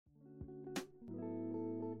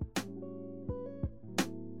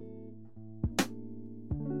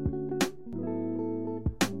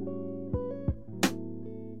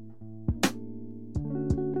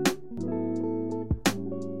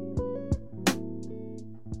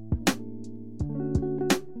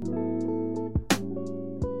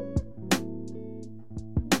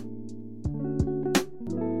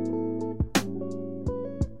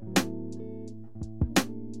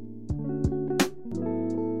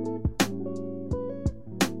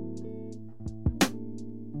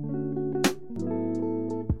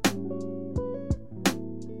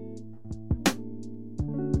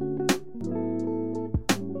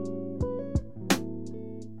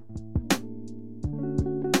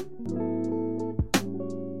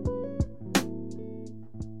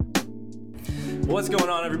What's going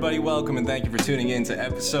on, everybody? Welcome and thank you for tuning in to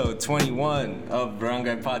episode 21 of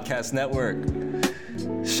Barangay Podcast Network.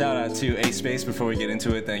 Shout out to A-Space before we get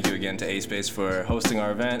into it. Thank you again to A-Space for hosting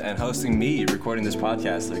our event and hosting me recording this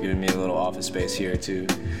podcast. They're giving me a little office space here to,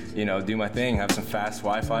 do my thing, have some fast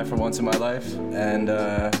Wi-Fi for once in my life, and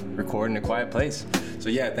record in a quiet place. So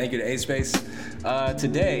yeah, thank you to A-Space.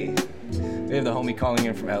 Today, we have the homie calling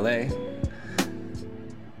in from LA.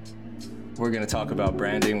 We're going to talk about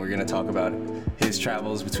branding. We're going to talk about his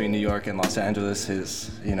travels between New York and Los Angeles, his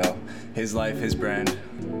life, his brand.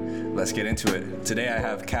 Let's get into it. Today I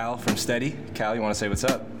have Cal from Steady. Cal, you want to say what's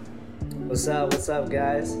up? What's up,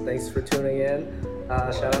 guys? Thanks for tuning in.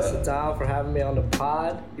 Shout out to Dom for having me on the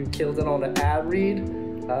pod. You killed it on the ad read.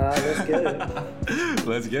 Let's get it.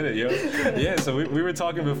 Let's get it, yo. Yeah, so we were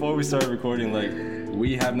talking before we started recording, like,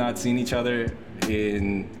 we have not seen each other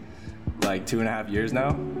in, like, 2.5 years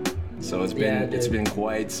now. So it's been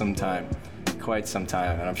quite some time,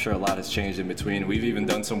 and I'm sure a lot has changed in between. We've even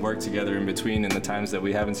done some work together in between in the times that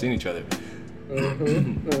we haven't seen each other,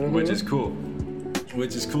 which is cool.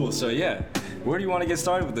 So yeah, where do you want to get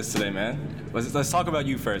started with this today, man? Let's talk about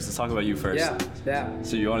you first. Yeah.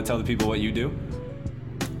 So you want to tell the people what you do?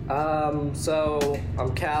 So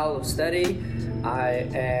I'm Cal of Steady. I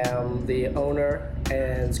am the owner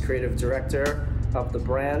and creative director of the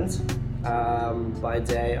brand. By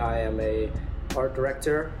day, I am a art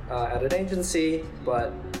director at an agency,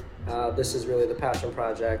 but this is really the passion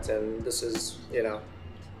project, and this is, the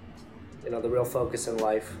real focus in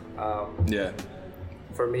life.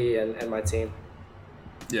 For me and my team.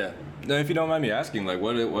 Yeah. Now, if you don't mind me asking, like,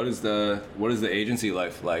 what is the agency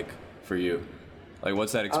life like for you? Like,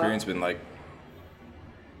 what's that experience been like?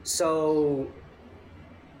 So,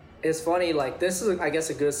 it's funny, like, this is, I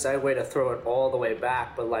guess, a good segue to throw it all the way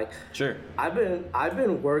back, but, like, sure. I've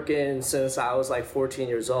been working since I was, like, 14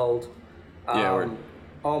 years old.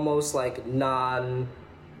 Almost, like,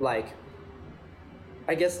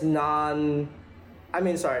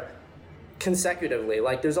 consecutively.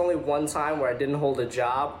 Like, there's only one time where I didn't hold a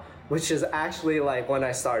job, which is actually, like, when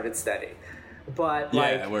I started Steady. But,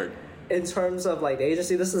 in terms of, like, the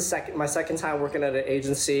agency, this is my second time working at an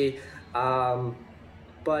agency.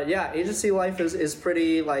 But yeah, agency life is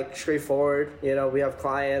pretty, like, straightforward. We have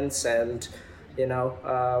clients, and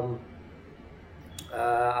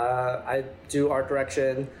I do art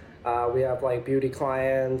direction. We have, like, beauty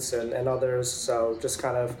clients and others. So just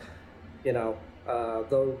kind of,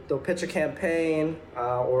 they'll pitch a campaign,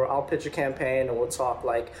 or I'll pitch a campaign, and we'll talk,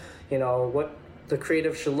 like, what the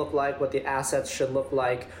creative should look like, what the assets should look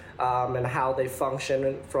like, and how they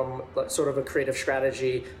function from, like, sort of a creative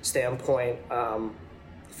strategy standpoint.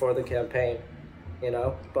 For the campaign,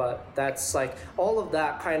 but that's, like, all of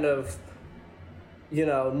that kind of,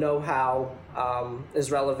 know-how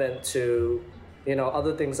is relevant to,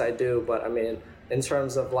 other things I do. But I mean, in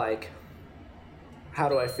terms of, like, how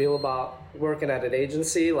do I feel about working at an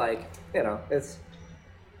agency, like,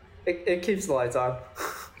 it keeps the lights on.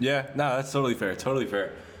 Yeah, no, that's totally fair.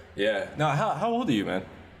 Yeah. Now, how old are you, man?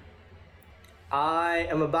 I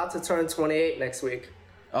am about to turn 28 next week.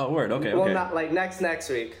 Oh, word. Okay. Well, not like next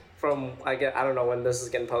week. I don't know when this is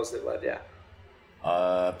getting posted, but yeah.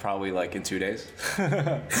 Probably like in 2 days. All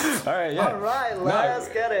right. Yeah. All right. Let's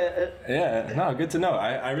get it. Yeah. No, good to know.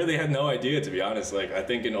 I really had no idea, to be honest. Like, I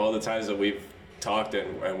think in all the times that we've talked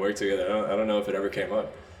and worked together, I don't know if it ever came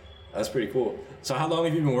up. That's pretty cool. So, how long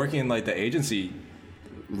have you been working in, like, the agency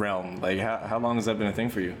realm? Like, how long has that been a thing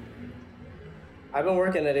for you? I've been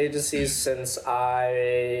working at agencies since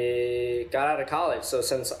I got out of college. So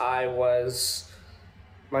since my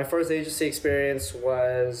first agency experience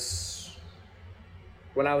was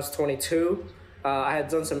when I was 22. I had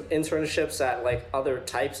done some internships at, like, other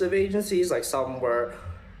types of agencies. Like, some were,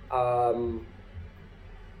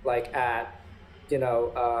 like, at,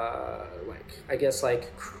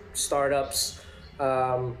 startups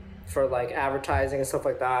for, like, advertising and stuff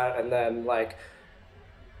like that. And then, like,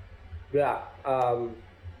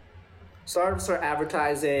 startups for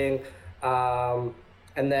advertising, and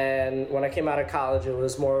then when I came out of college, it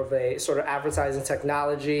was more of a sort of advertising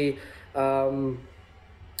technology kind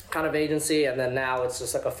of agency, and then now it's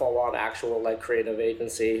just, like, a full-on actual, like, creative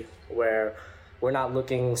agency where we're not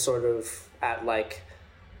looking sort of at, like,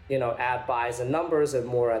 ad buys and numbers, and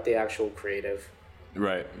more at the actual creative.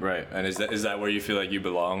 Right. And is that where you feel like you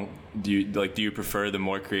belong? Do you prefer the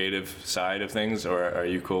more creative side of things, or are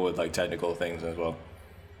you cool with, like, technical things as well?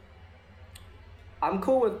 I'm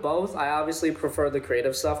cool with both. I obviously prefer the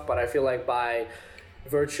creative stuff, but I feel like by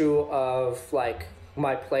virtue of, like,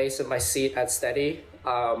 my place and my seat at Steady,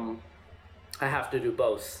 I have to do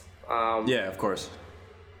both. Yeah, of course.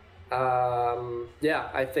 Yeah,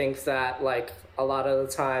 I think that like a lot of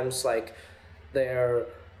the times like there,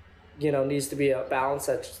 needs to be a balance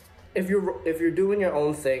that if you're doing your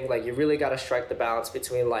own thing, like you really got to strike the balance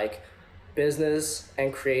between like business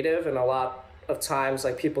and creative. And a lot of times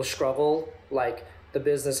like people struggle, like the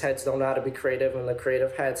business heads don't know how to be creative and the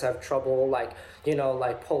creative heads have trouble like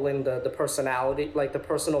like pulling the personality, like the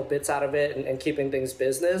personal bits out of it and keeping things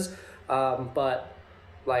business. But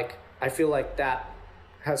like I feel like that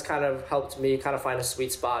has kind of helped me kind of find a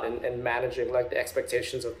sweet spot in managing like the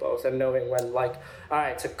expectations of both and knowing when like, all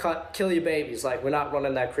right, to kill your babies, like we're not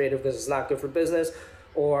running that creative because it's not good for business,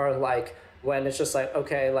 or like when it's just like,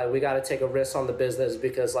 okay, like we got to take a risk on the business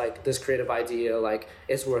because like this creative idea like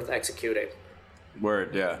is worth executing.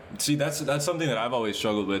 Word, yeah. See, that's something that I've always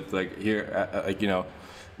struggled with, like here, like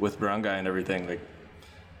with Barangay and everything. Like,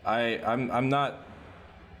 I'm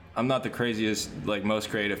not the craziest, like most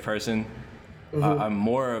creative person. I'm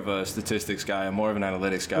more of a statistics guy. I'm more of an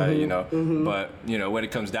analytics guy, But when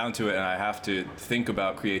it comes down to it, and I have to think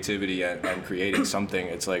about creativity and creating something,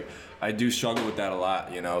 it's like I do struggle with that a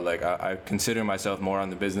lot. Like I consider myself more on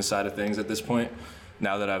the business side of things at this point.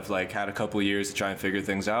 Now that I've like had a couple of years to try and figure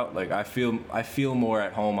things out, like I feel more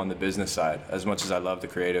at home on the business side. As much as I love the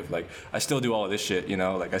creative, like I still do all of this shit,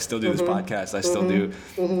 like I still do this podcast, I still do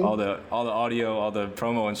all the audio, all the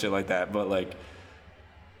promo and shit like that. But like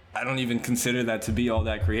I don't even consider that to be all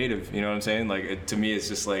that creative. You know what I'm saying? Like to me, it's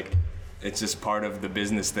just like it's just part of the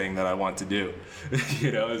business thing that I want to do.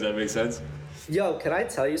 Does that make sense? Yo, can I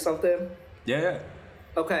tell you something? Yeah.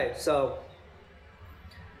 Okay, so.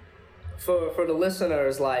 For the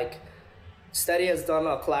listeners, like, Steady has done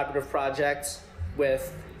a collaborative project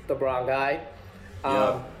with the Barangay.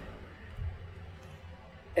 And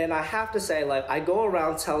I have to say, like, I go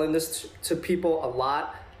around telling this to people a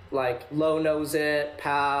lot. Like, Lo knows it,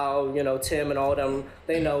 Pal, Tim and all of them,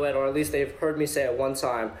 they know it, or at least they've heard me say it one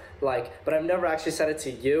time. Like, but I've never actually said it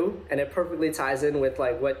to you, and it perfectly ties in with,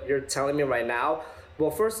 like, what you're telling me right now.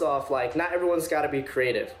 Well, first off, like, not everyone's got to be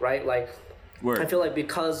creative, right? Like, Word. I feel like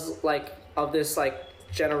because like of this like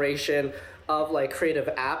generation of like creative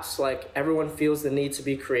apps, like everyone feels the need to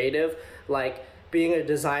be creative. Like being a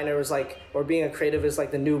designer is like, or being a creative is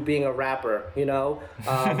like the new being a rapper, but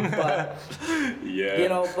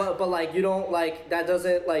yeah, but like you don't like that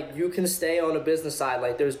doesn't like you can stay on the business side.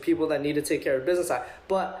 Like there's people that need to take care of the business side.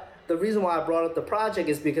 But the reason why I brought up the project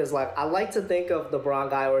is because like I like to think of the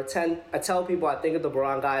Barangay, or I tell people I think of the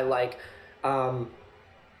Barangay like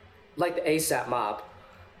the ASAP mob.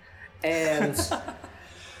 And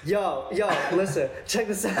yo, listen, check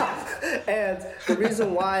this out. And the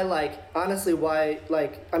reason why, like, honestly,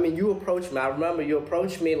 you approached me. I remember you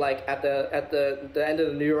approached me like at the end of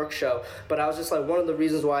the New York show. But I was just like, one of the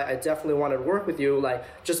reasons why I definitely wanted to work with you, like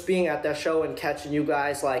just being at that show and catching you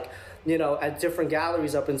guys like, at different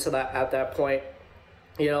galleries up until at that point.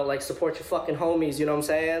 Like support your fucking homies, you know what I'm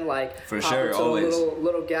saying? Like for sure, always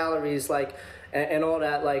little galleries, like and all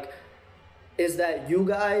that, like. Is that you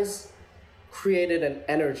guys created an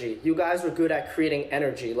energy. You guys were good at creating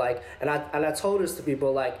energy. Like, and I told this to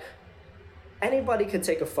people, like, anybody could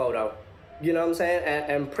take a photo, you know what I'm saying,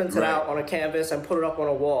 and print it out on a canvas and put it up on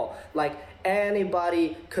a wall. Like,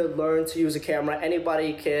 anybody could learn to use a camera.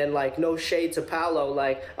 Anybody can, like, no shade to Paolo,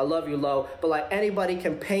 like, I love you, Lo, but, like, anybody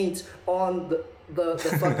can paint on the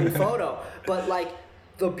fucking photo. But, like,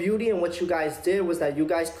 the beauty in what you guys did was that you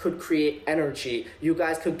guys could create energy. You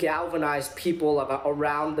guys could galvanize people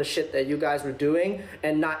around the shit that you guys were doing,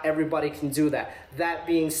 and not everybody can do that. That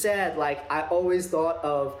being said, like, I always thought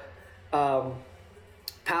of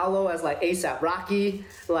Paolo as like ASAP Rocky,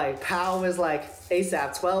 like Pal is like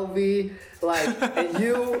ASAP 12V, like, and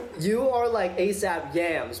you are like ASAP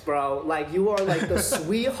Yams, bro. Like, you are like the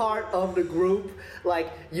sweetheart of the group.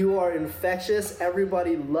 Like, you are infectious.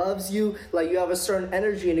 Everybody loves you. Like, you have a certain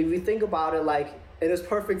energy, and if you think about it, like, it is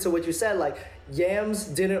perfect to what you said. Like, Yams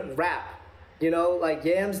didn't rap. You know, like,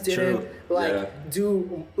 Yams didn't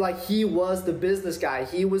do, like, he was the business guy.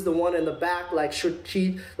 He was the one in the back, like,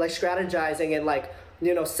 strategizing and, like,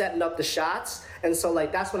 you know, setting up the shots. And so,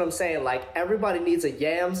 like, that's what I'm saying. Like, everybody needs a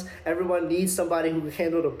Yams. Everyone needs somebody who can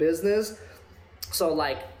handle the business. So,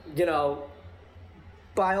 like, you know,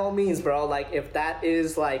 by all means, bro, like, if that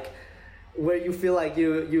is, like, where you feel like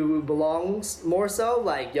you belong more so,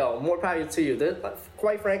 like, yo, more power to you.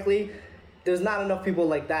 Quite frankly, there's not enough people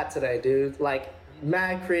like that today, dude. Like,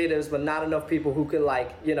 mad creatives, but not enough people who could,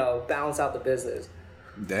 like, you know, balance out the business.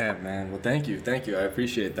 Damn, man. Well, thank you. I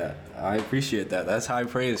appreciate that. That's high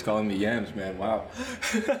praise calling me Yams, man. Wow.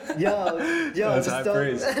 yo, that's high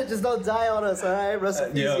praise. Just don't die on us, all right? Rest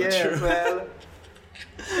in peace, Yams, man.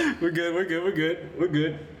 We're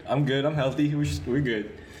good. I'm good. I'm healthy. We're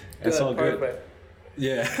good. It's all good. Perfect.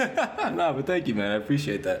 Yeah. No, but thank you, man. I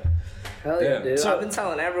appreciate that. Hell yeah, Damn. dude. So- I've been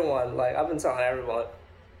telling everyone.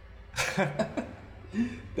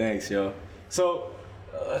 Thanks, yo. So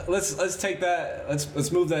let's take that.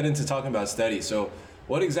 Let's move that into talking about Steady. So,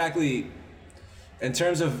 what exactly, in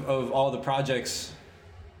terms of all the projects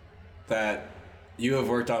that you have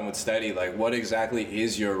worked on with Steady, like what exactly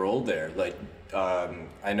is your role there? Like,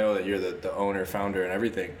 I know that you're the owner, founder, and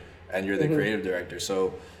everything, and you're the creative director.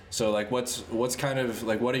 So like, what's kind of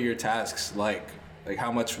like, what are your tasks like? Like,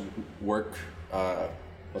 how much work?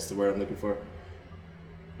 What's the word I'm looking for?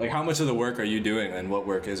 Like, how much of the work are you doing, and what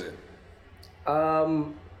work is it?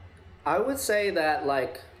 I would say that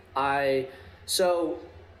I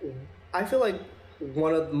feel like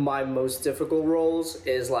one of my most difficult roles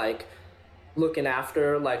is like looking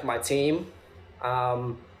after like my team.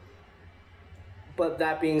 But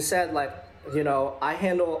that being said, like, you know, I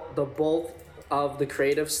handle the bulk of the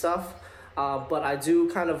creative stuff, but I do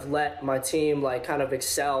kind of let my team like kind of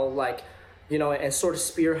excel, like, you know, and sort of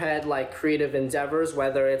spearhead like creative endeavors,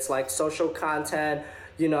 whether it's like social content,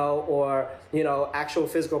 you know, or, you know, actual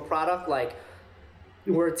physical product. Like,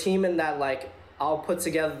 we're a team in that, like, I'll put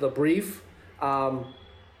together the brief,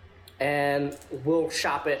 and we'll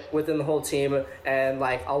shop it within the whole team, and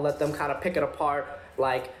like I'll let them kind of pick it apart.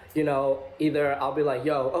 Like, you know, either I'll be like,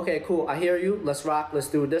 yo, okay, cool, I hear you, let's rock, let's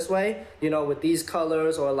do it this way, you know, with these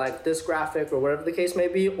colors or like this graphic or whatever the case may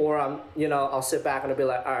be, or I'll sit back and I'll be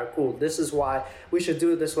like, all right, cool, this is why we should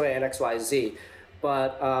do it this way in XYZ.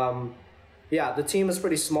 But yeah, the team is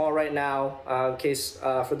pretty small right now. In case,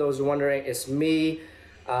 for those who are wondering, it's me.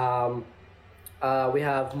 We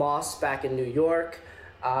have Moss back in New York,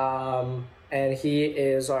 and he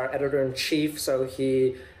is our editor-in-chief, so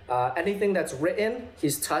he, anything that's written,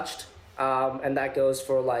 he's touched, and that goes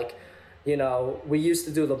for like, you know, we used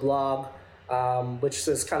to do the blog, which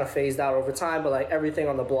is kind of phased out over time, but like everything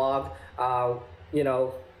on the blog, you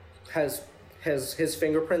know, has his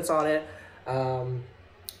fingerprints on it.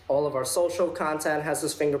 All of our social content has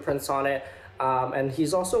his fingerprints on it. And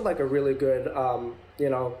he's also like a really good, you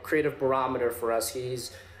know, creative barometer for us.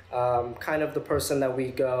 He's kind of the person that we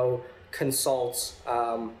go consult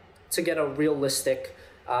to get a realistic,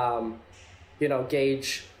 you know,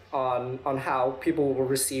 gauge on how people will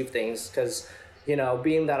receive things. Because, you know,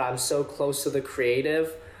 being that I'm so close to the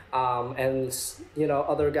creative, and, you know,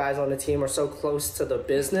 other guys on the team are so close to the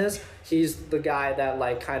business, he's the guy that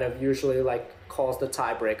like kind of usually like calls the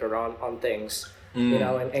tiebreaker on things. You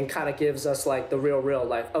know, and kind of gives us like the real,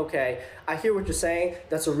 like, okay, I hear what you're saying,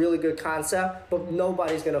 that's a really good concept, but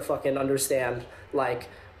nobody's gonna fucking understand, like,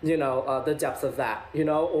 you know, the depth of that, you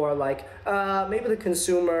know, or like, maybe the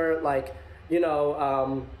consumer, like, you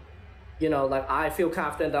know, like, I feel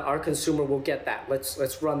confident that our consumer will get that,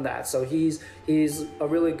 let's run that. So he's a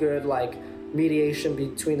really good, like, mediation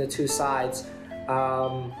between the two sides.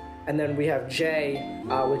 And then we have Jay,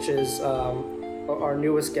 which is, our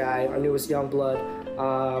newest guy, our newest young blood,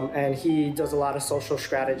 and he does a lot of social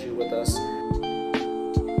strategy with us.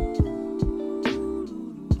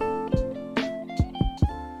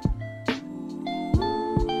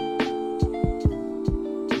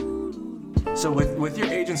 So with your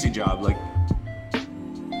agency job, like,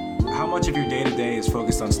 how much of your day-to-day is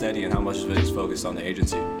focused on Steady and how much of it is focused on the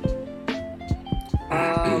agency?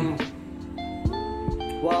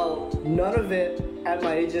 Well, none of it at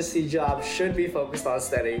my agency job should be focused on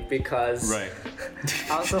Steady, because Right.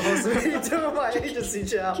 I'm supposed to be doing my agency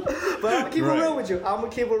job. But I'm gonna keep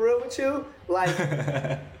it real with you. Like,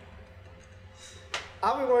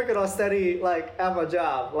 I've been working on Steady, like, at my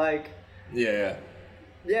job. Like, yeah,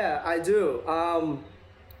 I do.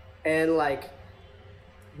 And like,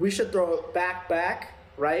 we should throw it back,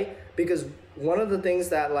 right? Because one of the things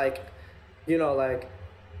that, like, you know, like,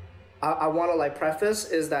 I want to like preface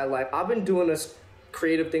is that, like, I've been doing this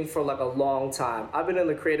creative thing for like a long time. I've been in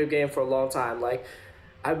the creative game for a long time. Like,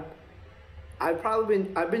 I've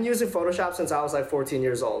been using Photoshop since I was like 14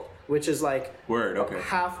 years old, which is like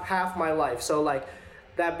half my life. So like,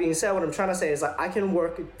 that being said, what I'm trying to say is like, I can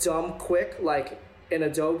work dumb quick, like in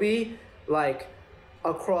Adobe, like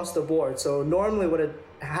across the board. So normally what it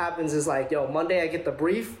happens is like, yo, Monday I get the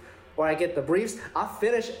brief, or I get the briefs, I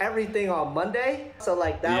finish everything on Monday. So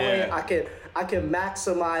like that way I can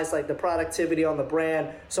maximize like the productivity on the brand.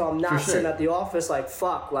 So I'm not sitting at the office like,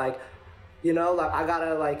 fuck, like, you know, like I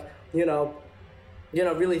gotta like, you know,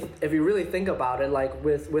 really, if you really think about it, like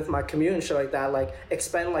with my commute and shit like that, like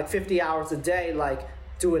expend like 50 hours a day, like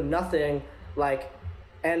doing nothing, like,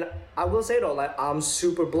 and I will say though, like I'm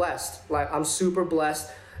super blessed. Like I'm super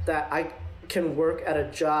blessed that I can work at a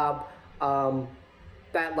job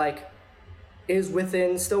that like is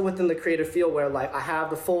still within the creative field, where like I have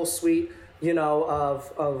the full suite,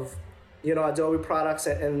 of Adobe products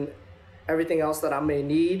and everything else that I may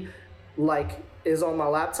need, like is on my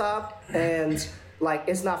laptop, and like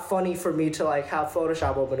it's not funny for me to like have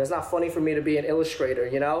Photoshop open. It's not funny for me to be an illustrator,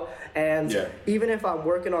 And even if I'm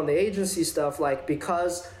working on the agency stuff, like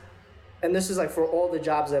because, and this is like for all the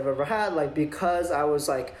jobs I've ever had, like because I was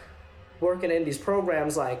like working in these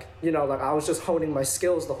programs, like, like I was just honing my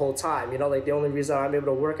skills the whole time, like the only reason I'm able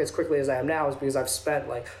to work as quickly as I am now is because I've spent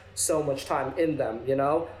like so much time in them,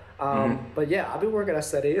 But yeah, I've been working on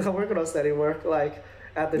steady work, like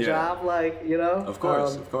at the job, like, Of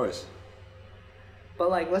course. But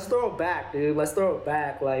like, let's throw it back, dude. Let's throw it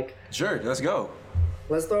back, like. Sure, let's go.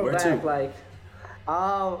 Let's throw it back, like.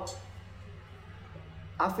 I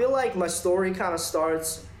feel like my story kind of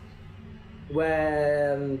starts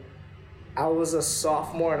when I was a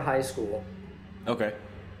sophomore in high school. Okay.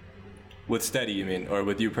 With Steady, you mean, or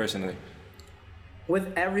with you personally?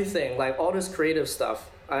 With everything, like all this creative stuff.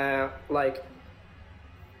 Like,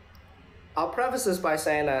 I'll preface this by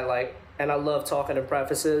saying that, like, and I love talking in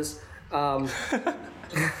prefaces. I'll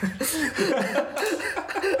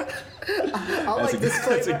like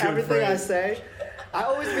disclaim everything I say. I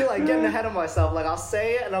always be like getting ahead of myself. Like I'll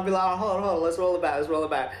say it and I'll be like, oh, hold on, let's roll it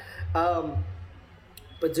back.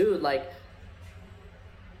 But dude, like,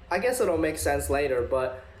 I guess it'll make sense later,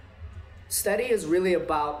 but Steady is really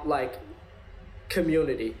about like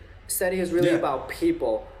community. Steady is really about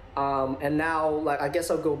people. And now, like, I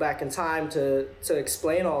guess I'll go back in time to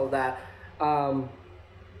explain all of that.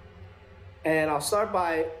 And I'll start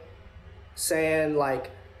by saying like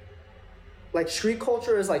street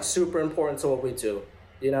culture is like super important to what we do,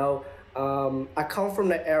 I come from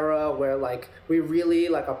the era where like we really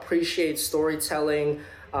like appreciate storytelling,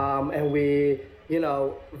 and we,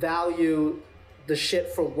 value the shit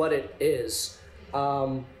for what it is.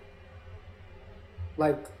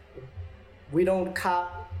 Like we don't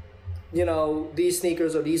cop, these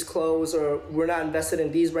sneakers or these clothes, or we're not invested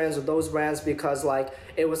in these brands or those brands because like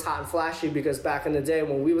it was hot and flashy, because back in the day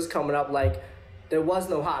when we was coming up, like there was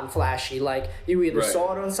no hot and flashy. Like you either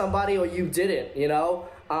saw it on somebody or you didn't,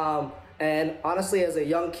 and honestly, as a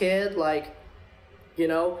young kid, like, we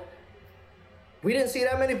didn't see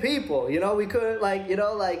that many people, we couldn't like, it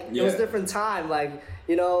was a different time. Like,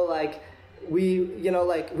 like we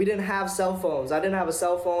didn't have cell phones. I didn't have a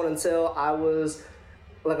cell phone until I was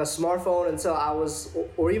like a smartphone until I was,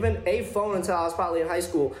 or even a phone until I was probably in high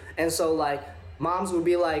school. And so like moms would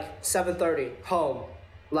be like 7:30 home,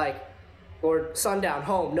 like, or sundown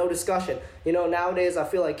home, no discussion. Nowadays I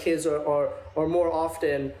feel like kids are more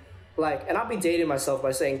often like, and I'll be dating myself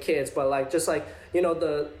by saying kids, but like just like,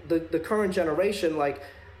 the current generation, like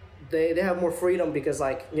they have more freedom because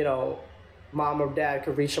like, mom or dad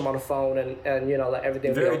could reach them on the phone and like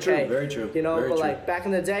everything very would be okay. Very true. Like back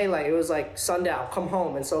in the day, like it was like sundown, come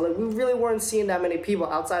home. And so like we really weren't seeing that many people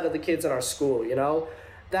outside of the kids in our school,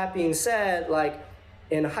 That being said, like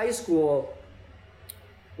in high school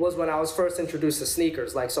was when I was first introduced to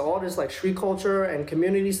sneakers. Like, so all this like street culture and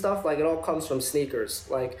community stuff, like it all comes from sneakers.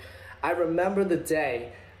 Like I remember the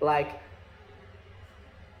day, like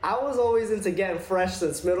I was always into getting fresh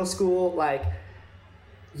since middle school. Like,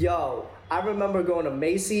 I remember going to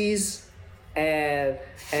Macy's and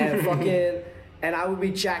fucking, and I would be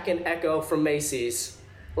jacking Echo from Macy's.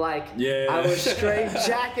 Like, I was straight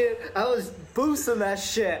jacking, I was boosting that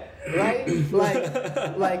shit, right?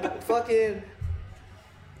 Like fucking,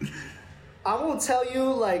 I won't tell you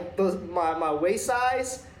like my waist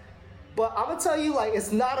size, but I'm gonna tell you like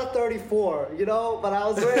it's not a 34, but I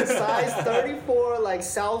was wearing size 34, like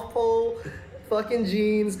South Pole fucking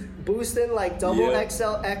jeans, boosting like double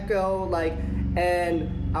XL Echo, like,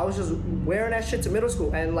 and I was just wearing that shit to middle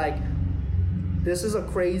school. And like, this is a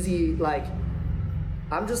crazy, like,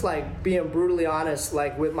 I'm just like being brutally honest,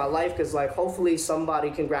 like with my life, because like hopefully somebody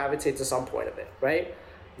can gravitate to some point of it, right?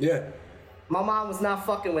 Yeah. My mom was not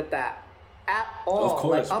fucking with that at all. Of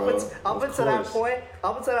course, like, up until that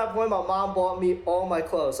point, my mom bought me all my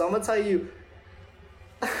clothes. So I'm gonna tell you.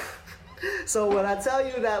 So when I tell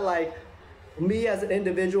you that, like, me as an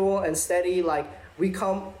individual and Steady, like, we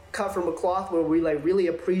cut from a cloth where we like really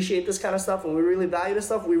appreciate this kind of stuff and we really value this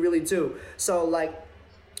stuff, we really do. So like,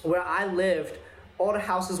 where I lived, all the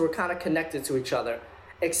houses were kind of connected to each other.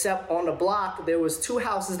 Except on the block, there was 2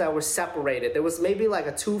 houses that were separated. There was maybe like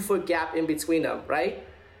a 2-foot gap in between them, right?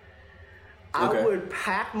 Okay. I would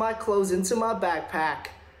pack my clothes into my backpack,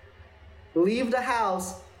 leave the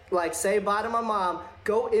house, like say bye to my mom,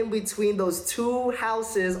 go in between those two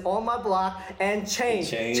houses on my block and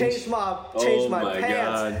change my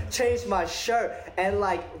pants, change my shirt, and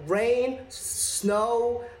like rain,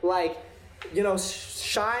 snow, like, you know,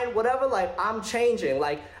 shine, whatever, like I'm changing.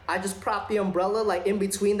 Like I just prop the umbrella like in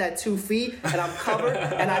between that 2 feet and I'm covered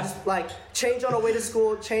and I just like change on the way to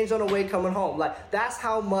school, change on the way coming home. Like that's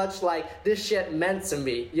how much like this shit meant to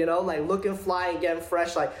me, you know, like looking fly and getting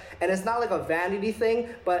fresh. Like, and it's not like a vanity thing,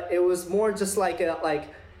 but it was more just like a, like,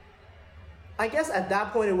 I guess at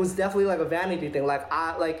that point it was definitely like a vanity thing. Like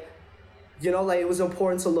I like, you know, like it was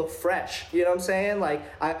important to look fresh, you know what I'm saying? Like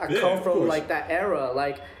I come from like that era,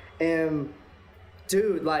 like, and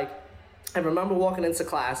dude, like, I remember walking into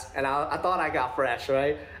class, and I thought I got fresh,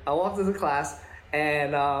 right? I walked into class,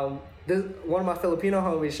 and one of my Filipino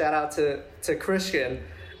homies, shout out to Christian,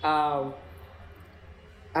 I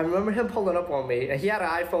remember him pulling up on me, and he had an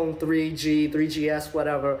iPhone 3G, 3GS,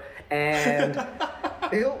 whatever, and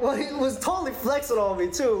he was totally flexing on me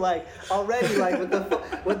too, like already, like with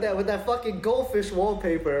that fucking goldfish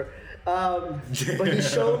wallpaper. But he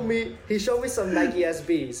showed me some Nike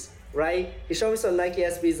SBs. Right? He showed me some Nike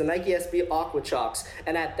SBs, the Nike SB Aqua Chalks.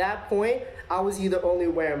 And at that point, I was either only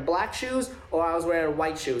wearing black shoes or I was wearing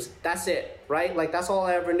white shoes. That's it, right? Like, that's all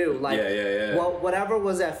I ever knew. Like, well, whatever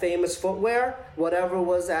was at Famous Footwear, whatever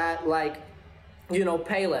was at, like, you know,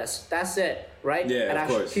 Payless. That's it, right? Yeah, and of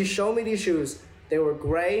course. He showed me these shoes. They were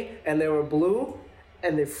gray and they were blue,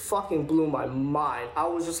 and they fucking blew my mind. I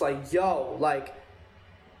was just like, yo, like,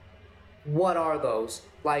 what are those?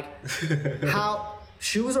 Like, how...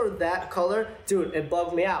 Shoes are that color, dude, it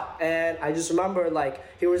bugged me out. And I just remember, like,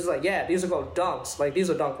 he was like, yeah, these are called dunks. Like, these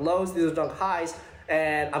are dunk lows, these are dunk highs,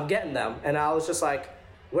 and I'm getting them. And I was just like,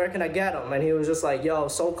 where can I get them? And he was just like, yo,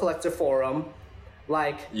 Soul Collector Forum.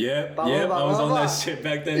 Like, I was on that shit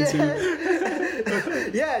back then,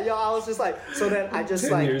 too. Yeah, yo, I was just like, so then I just,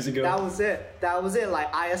 10 like, years ago. That was it. Like,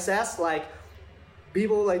 ISS, like,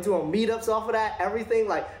 people, like, doing meetups off of that, everything.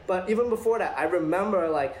 Like, but even before that, I remember,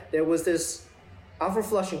 like, there was this... I'm from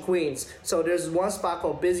Flushing, Queens, so there's one spot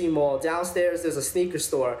called Busy Mall. Downstairs, there's a sneaker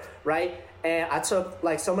store, right? And I took,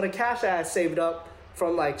 like, some of the cash I had saved up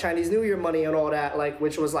from, like, Chinese New Year money and all that, like,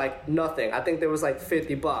 which was, like, nothing. I think there was, like,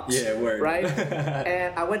 $50. Yeah, word. Right?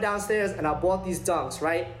 And I went downstairs and I bought these dunks,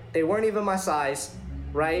 right? They weren't even my size,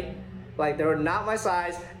 right? Like, they were not my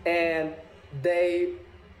size, and they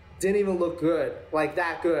didn't even look good, like,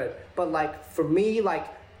 that good. But, like, for me, like,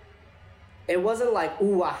 it wasn't like,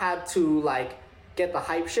 ooh, I had to, like, get the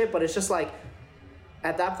hype shit, but it's just like,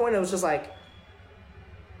 at that point, it was just like,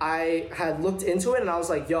 I had looked into it and I was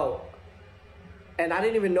like, yo, and I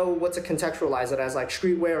didn't even know what to contextualize it as, like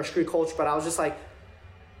streetwear or street culture, but I was just like,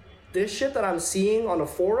 this shit that I'm seeing on the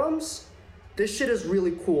forums, this shit is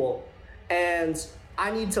really cool, and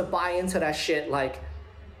I need to buy into that shit like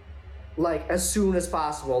as soon as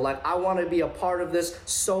possible. Like, I want to be a part of this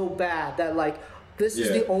so bad that, like, this is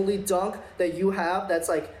the only dunk that you have that's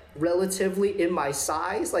like relatively in my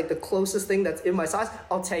size, like the closest thing that's in my size,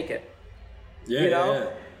 I'll take it. Yeah, you know? yeah.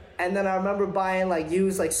 And then I remember buying like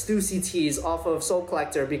used like Stussy tees off of Soul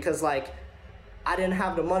Collector because like I didn't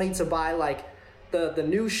have the money to buy like the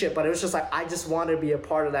new shit, but it was just like I just wanted to be a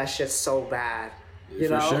part of that shit so bad. You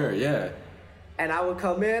know? For sure, yeah. And I would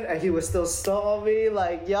come in and he would still stun on me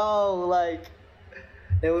like, yo, like,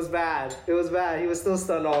 it was bad. It was bad. He was still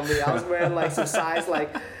stunned on me. I was wearing like some size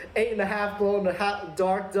like 8.5 glow in the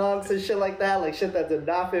dark dunks and shit like that, like shit that did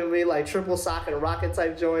not fit me, like triple sock and rocket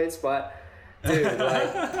type joints. But dude,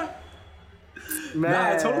 like, man,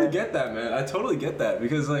 nah, I totally get that, man. I totally get that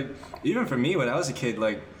because like even for me when I was a kid,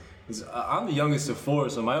 like I'm the youngest of four,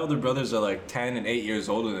 so my older brothers are like 10 and 8 years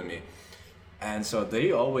older than me. And so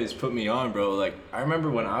they always put me on, bro. Like, I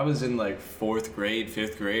remember when I was in, like, 4th grade,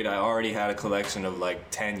 5th grade, I already had a collection of,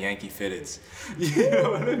 like, 10 Yankee Fitteds. You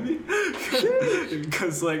know what I mean?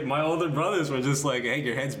 Because, like, my older brothers were just like, hey,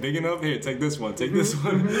 your head's big enough? Here, take this one, take this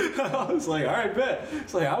one. I was like, all right, bet.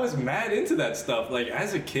 It's like, I was mad into that stuff, like,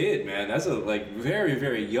 as a kid, man. As a, like, very,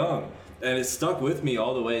 very young. And it stuck with me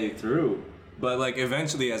all the way through. But, like,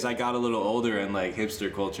 eventually, as I got a little older and, like,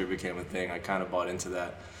 hipster culture became a thing, I kind of bought into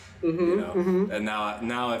that. You know, and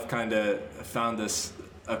now I've kind of found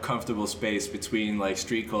a comfortable space between like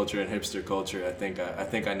street culture and hipster culture. I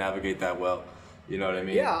think I navigate that well. You know what I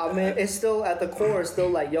mean? Yeah, I mean it's still at the core, it's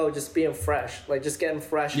still like, yo, just being fresh, like just getting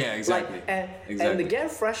fresh. Yeah, exactly. Like, and the getting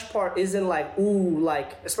fresh part isn't like ooh,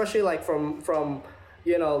 like especially like from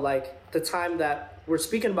you know like the time that we're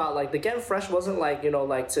speaking about, like the getting fresh wasn't like, you know,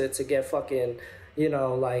 like to get fucking, you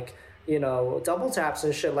know, like, you know, double taps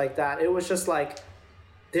and shit like that. It was just like,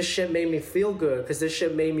 this shit made me feel good because this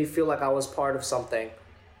shit made me feel like I was part of something.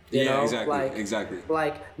 You Yeah, know? exactly.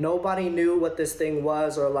 Like nobody knew what this thing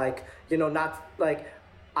was, or like, you know, not like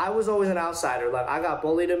I was always an outsider. Like I got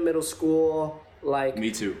bullied in middle school. Like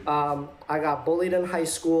Me too. I got bullied in high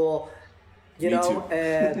school. You Me know, too.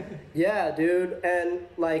 and yeah, dude, and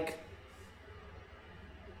like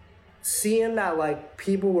seeing that like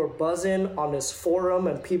people were buzzing on this forum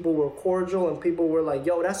and people were cordial and people were like,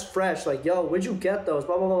 yo, that's fresh, like, yo, where'd you get those,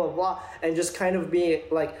 blah blah blah blah blah, and just kind of being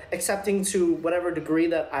like accepting to whatever degree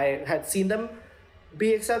that I had seen them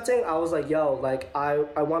be accepting. I was like, yo, like I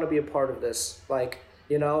want to be a part of this, like,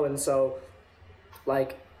 you know. And so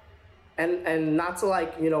like and not to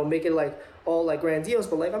like, you know, make it like all like grandiose,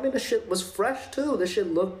 but like I mean the shit was fresh too, the shit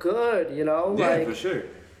looked good, you know. Yeah, like for sure.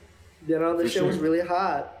 you know, the For shit was sure. really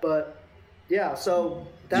hot. But yeah, so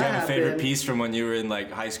that You have a happened. favorite piece from when you were in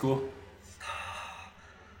like high school?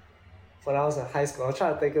 When I was in high school, I'm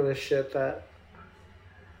trying to think of the shit that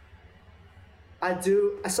I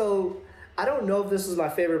do. So I don't know if this was my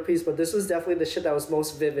favorite piece, but this was definitely the shit that was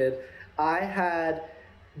most vivid. I had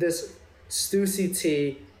this Stussy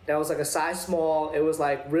tee that was like a size small. It was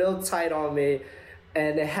like real tight on me,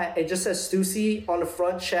 and it just says Stussy on the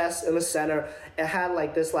front chest in the center. It had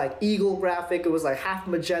like this like eagle graphic. It was like half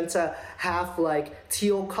magenta, half like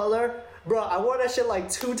teal color. Bro, I wore that shit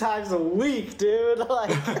like 2 times a week, dude. Like,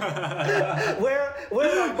 wear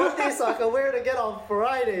it on Monday so I can wear it again on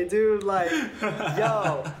Friday, dude. Like,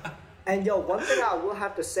 yo. And yo, one thing I will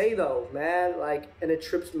have to say though, man, like, and it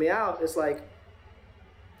trips me out, is like,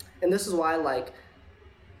 and this is why, like,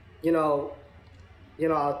 I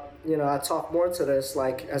talk more to this,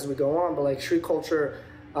 like, as we go on, but like street culture,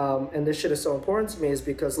 and this shit is so important to me is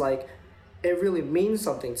because like, it really means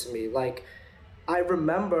something to me. Like, I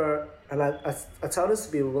remember, and I tell this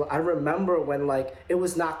to people, I remember when like, it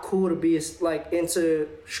was not cool to be like into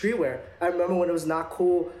streetwear. I remember when it was not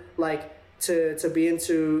cool, like, to be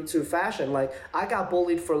into fashion. Like, I got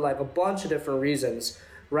bullied for like a bunch of different reasons,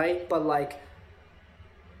 right? But like,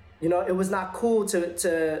 you know, it was not cool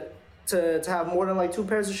to have more than like 2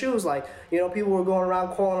 pairs of shoes. Like, you know, people were going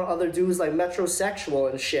around calling other dudes like metrosexual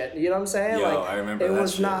and shit. You know what I'm saying? Yo, like, I remember it that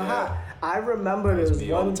was shit, not yeah. hot. I remember there was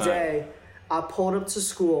me all one the time. day I pulled up to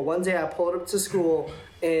school. One day I pulled up to school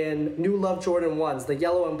in New Love Jordan 1s, the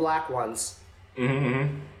yellow and black ones.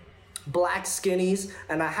 Mm-hmm. Black skinnies,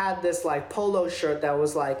 and I had this like polo shirt that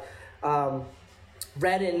was like yellow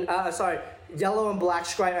and black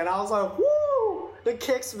stripe, and I was like, woo, the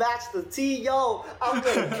kicks match the tee, yo, I'm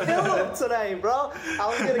gonna kill him today, bro. I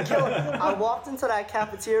was gonna kill him. I walked into that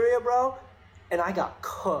cafeteria, bro, and I got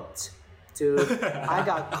cooked, dude. I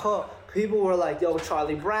got cooked. People were like, yo,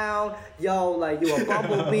 Charlie Brown, yo, like, you a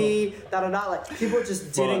bumblebee, da-da-da. Like, people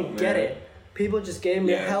just didn't get man. it. People just gave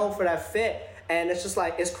me Yeah. hell for that fit. And it's just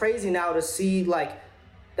like, it's crazy now to see like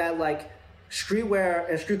that, like streetwear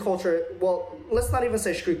and street culture. Well, let's not even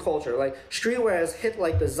say street culture. Like, streetwear has hit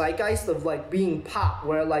like the zeitgeist of like being pop,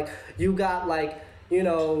 where like you got like, you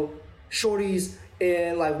know, shorties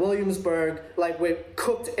in like Williamsburg, like with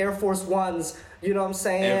cooked Air Force Ones, you know what I'm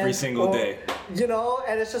saying? Every single day. You know,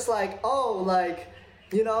 and it's just like, oh, like,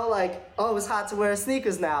 you know, like, oh, it's hot to wear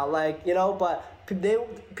sneakers now, like, you know, but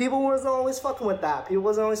people wasn't always fucking with that. People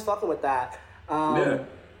wasn't always fucking with that. Yeah.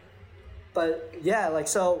 But yeah, like,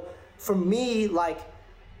 so for me, like,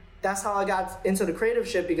 that's how I got into the creative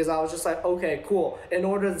shit, because I was just like, okay, cool. In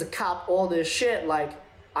order to cop all this shit, like,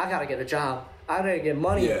 I gotta get a job. I gotta get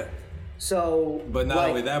money. Yeah. So, But not like,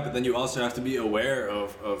 only that, but then you also have to be aware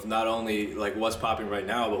of not only like what's popping right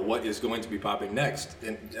now, but what is going to be popping next.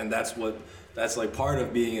 And that's like part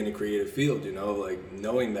of being in a creative field, you know, like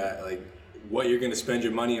knowing that like what you're gonna spend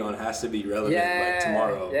your money on has to be relevant like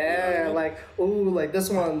tomorrow. Yeah, you know what I mean? like, ooh, like this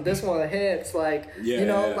one hits, like, Yeah, you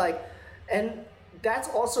know, yeah. like, and that's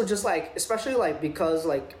also just like, especially like because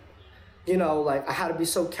like, you know, like I had to be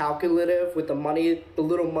so calculative with the money, the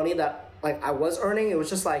little money that like I was earning. It was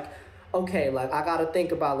just like, okay, like I gotta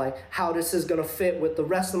think about like how this is gonna fit with the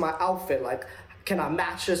rest of my outfit. Like, can I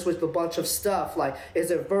match this with a bunch of stuff? Like, is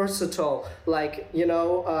it versatile? Like, you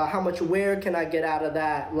know, how much wear can I get out of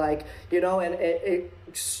that? Like, you know, and it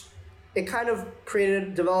kind of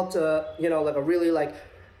developed a, you know, like a really like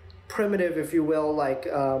primitive, if you will, like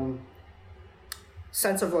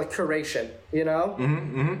sense of like curation, you know?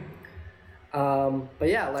 But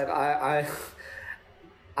yeah, like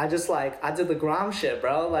I just like, I did the Grom shit,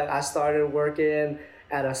 bro. Like, I started working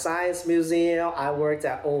at a science museum. I worked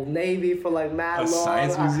at Old Navy for like mad long.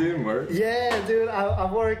 Science museum work? Yeah, dude.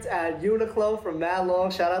 I worked at Uniqlo for mad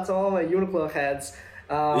long. Shout out to all my Uniqlo heads.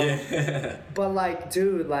 Yeah. But like,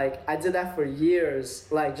 dude, like I did that for years.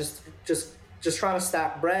 Like just trying to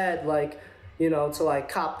stack bread, like, you know, to like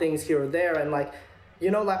cop things here or there. And like,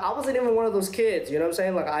 like I wasn't even one of those kids, you know what I'm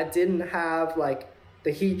saying? Like I didn't have like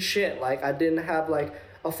the heat shit. Like I didn't have like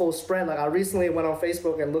a full spread. Like I recently went on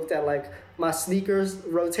Facebook and looked at like my sneakers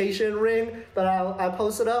rotation ring that I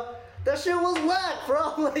posted up. That shit was whack,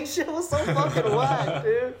 bro. Like shit was so fucking whack,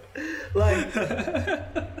 dude. Like,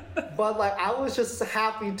 but like I was just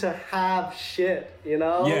happy to have shit, you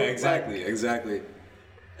know? Yeah, exactly, exactly,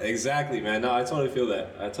 man. No, I totally feel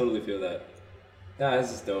that. Nah,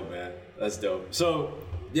 this is dope, man. That's dope. So,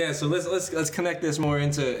 yeah, so let's connect this more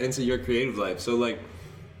into your creative life. So, like,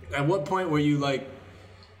 at what point were you like,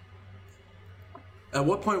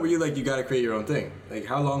 you gotta create your own thing? Like,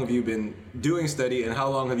 how long have you been doing Steady, and how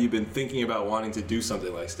long have you been thinking about wanting to do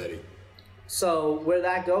something like Steady? So where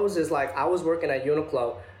that goes is like, I was working at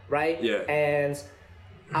Uniqlo, right? Yeah. And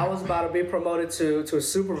I was about to be promoted to a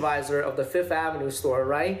supervisor of the Fifth Avenue store,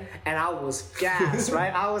 right? And I was gassed,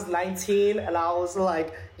 right? I was 19 and I was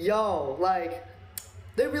like, yo, like,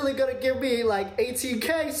 they're really gonna give me like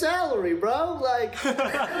 18K salary, bro. Like,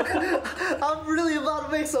 I'm really about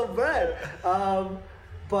to make some bread.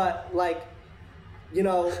 But like, you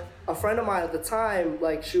know, a friend of mine at the time,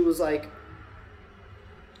 like, she was like,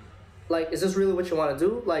 is this really what you want to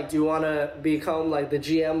do? Like, do you want to become like the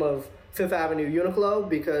GM of Fifth Avenue Uniqlo?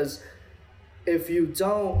 Because if you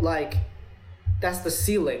don't, like, that's the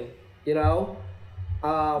ceiling, you know?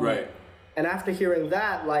 Right. And after hearing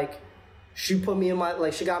that, like, she put me in my,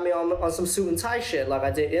 like, she got me on some suit and tie shit. Like,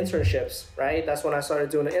 I did internships, right? That's when I started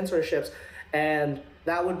doing the internships. And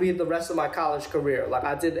that would be the rest of my college career. Like,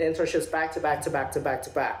 I did the internships back to back to back to back to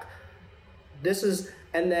back.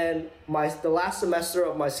 And then the last semester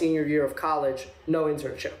of my senior year of college, no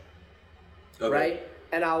internship, right?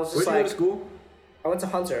 And I was just Where'd you go to school? I went to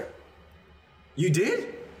Hunter. You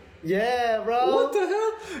did? Yeah, bro. What the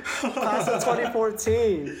hell? Class of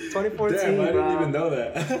 2014. 2014, Damn, I bro. didn't even know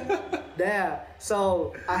that. Yeah.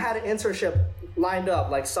 So I had an internship lined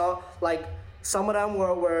up. Like, some of them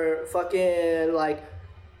were fucking like,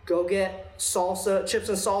 go get salsa, chips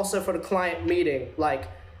and salsa for the client meeting. Like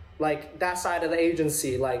that side of the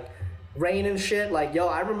agency, like Rain and shit. Like, yo,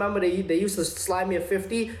 I remember they used to slide me a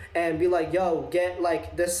 50 and be like, yo, get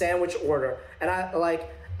like this sandwich order. And I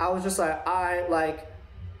was just like,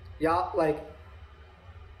 y'all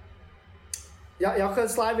couldn't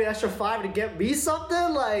slide me an extra 5 to get me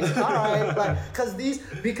something? Like, all right, like, because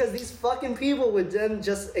these fucking people would then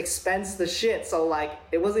just expense the shit. So, like,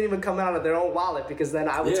 it wasn't even coming out of their own wallet, because then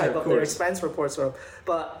I would type up their expense reports for them.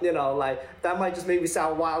 But, you know, like, that might just make me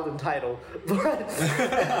sound wild entitled. But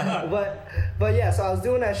yeah, so I was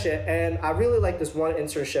doing that shit, and I really liked this one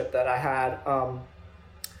internship that I had.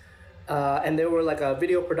 And they were like a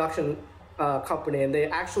video production company, and they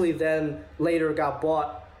actually then later got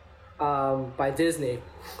bought by Disney,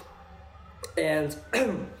 and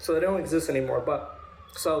so they don't exist anymore. But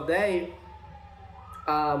so they,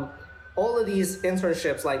 all of these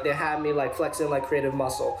internships, like, they had me like flexing like creative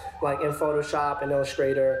muscle, like in Photoshop and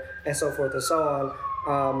Illustrator and so forth and so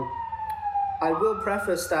on. I will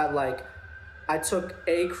preface that, like, I took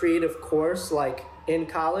a creative course like in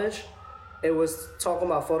college. It was talking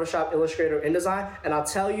about Photoshop, Illustrator, InDesign, and I'll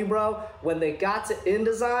tell you, bro, when they got to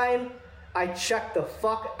InDesign, I checked the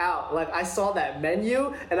fuck out. Like, I saw that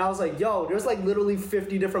menu and I was like, yo, there's like literally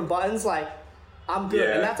 50 different buttons. Like, I'm good.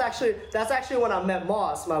 Yeah. And that's actually when I met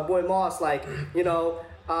Moss, my boy Moss. Like, you know,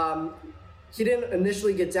 he didn't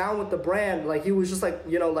initially get down with the brand. Like, he was just like,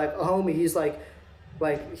 you know, like a homie. He's like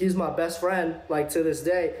he's my best friend, like, to this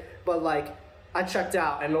day. But like, I checked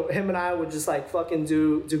out, and him and I would just like fucking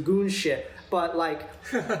do goon shit. But like,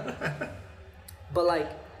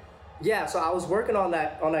 yeah, so I was working on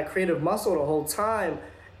that creative muscle the whole time,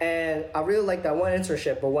 and I really liked that one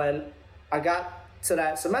internship. But when I got to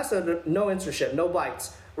that semester, no internship, no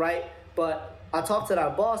bites, right? But I talked to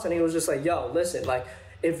that boss, and he was just like, yo, listen, like,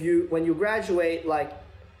 when you graduate, like,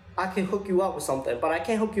 I can hook you up with something, but I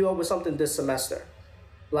can't hook you up with something this semester.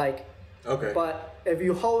 Like, okay. But if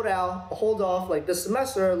you hold off like this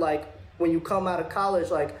semester, like, when you come out of college,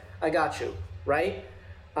 like, I got you, right?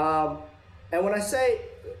 And when I say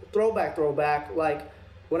throwback, like,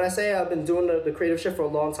 when I say I've been doing the creative shit for a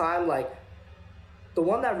long time, like, the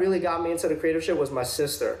one that really got me into the creative shit was my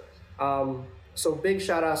sister. So big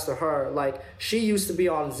shout outs to her. Like, she used to be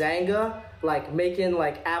on Zanga, like, making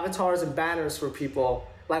like avatars and banners for people,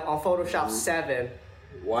 like, on Photoshop 7.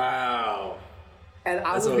 Wow. And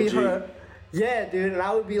I would be her, yeah, dude, and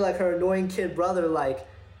I would be like her annoying kid brother, like,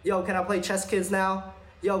 yo, can I play Chess Kids now?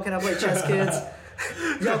 Yo, can I play Chess Kids?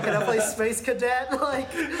 Yo, can I play Space Cadet? Like,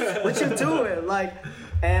 what you doing? Like,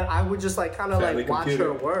 and I would just like kind of like watch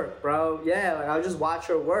her work, bro. Yeah, like I would just watch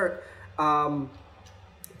her work.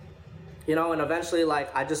 You you know, and eventually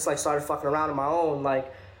like I just like started fucking around on my own,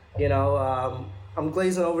 like, you know, I'm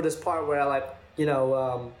glazing over this part where like, you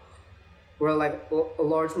know, where like a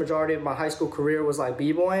large majority of my high school career was like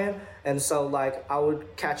b-boying, and so like I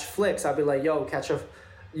would catch flicks. I'd be like, yo,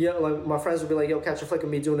 like my friends would be like, yo, catch a flick of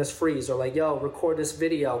me doing this freeze, or like, yo, record this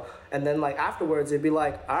video, and then like afterwards it'd be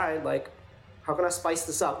like, all right, like, how can I spice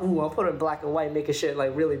this up? Ooh, I'll put it in black and white, making shit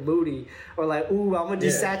like really moody, or like, ooh, I'm gonna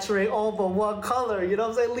desaturate all but one color. You know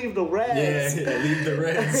what I'm saying? Leave the reds. Yeah, leave the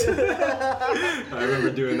reds. I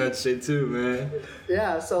remember doing that shit too, man.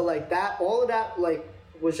 Yeah, so like that, all of that like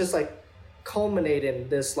was just like culminating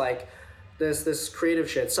this like this creative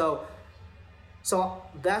shit. So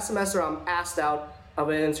that semester I'm asked out of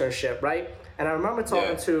an internship, right? And I remember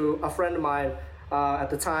talking to a friend of mine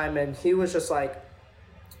at the time, and he was just like,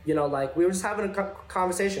 you know, like we were just having a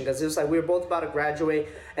conversation because it was like we were both about to graduate,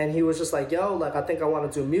 and he was just like, yo, like I think I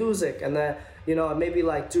want to do music, and then, you know, maybe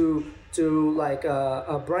like do like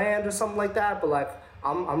a brand or something like that, but like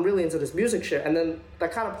I'm really into this music shit. And then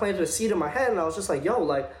that kind of planted a seed in my head, and I was just like, yo,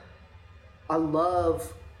 like I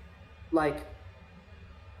love like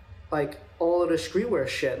all of the streetwear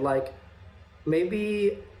shit. Like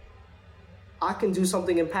maybe I can do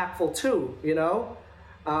something impactful too, you know?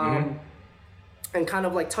 And kind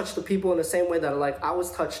of like touch the people in the same way that like I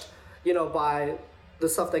was touched, you know, by the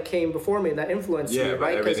stuff that came before me that influenced me, right? Yeah,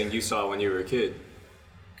 by everything you saw when you were a kid.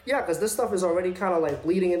 Yeah, because this stuff is already kind of like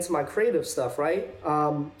bleeding into my creative stuff, right?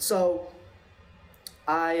 So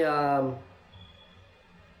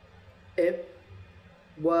it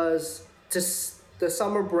was just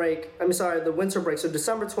the winter break. So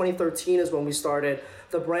December 2013 is when we started.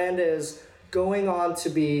 The brand is going on to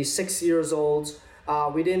be 6 years old.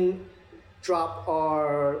 We didn't drop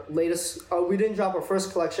our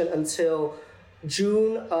first collection until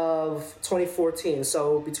June of 2014.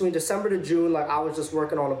 So between December to June, like I was just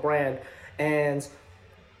working on a brand, and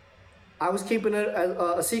I was keeping it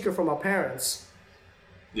a secret from my parents.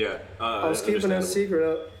 Yeah, I was keeping it a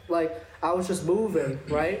secret. Like I was just moving,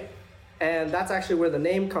 right? And that's actually where the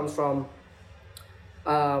name comes from.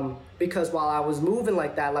 Because while I was moving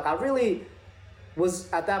like that, like I really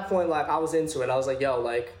was at that point, like I was into it. I was like, yo,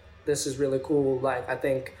 like this is really cool. Like I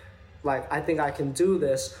think I can do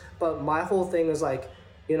this. But my whole thing is like,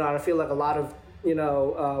 you know, I feel like a lot of, you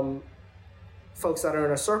know, folks that are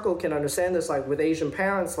in a circle can understand this. Like with Asian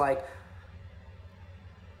parents, like,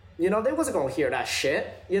 you know, they wasn't gonna hear that shit,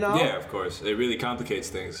 you know? Yeah, of course. It really complicates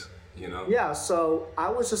things, you know? Yeah, so I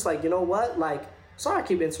was just like, you know what? Like, sorry I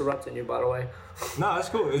keep interrupting you, by the way. No, that's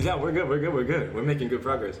cool. Yeah, we're good. We're making good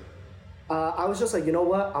progress. I was just like, you know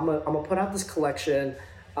what? I'm gonna put out this collection,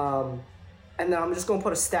 and then I'm just gonna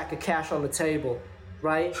put a stack of cash on the table,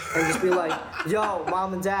 right? And just be like, yo,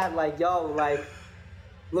 mom and dad, like, yo, like,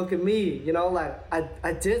 look at me, you know? Like,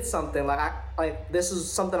 I did something. Like, this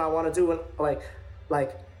is something I want to do, and like,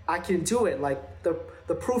 I can do it. Like,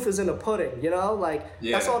 the proof is in the pudding, you know? Like,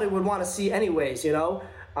 That's all they would want to see anyways, you know?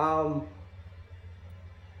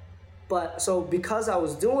 But so because I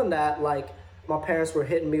was doing that, like my parents were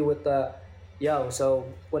hitting me with the, yo, so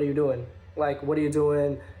what are you doing? Like, what are you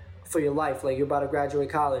doing for your life? Like, you're about to graduate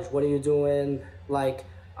college. What are you doing, like,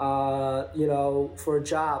 you know, for a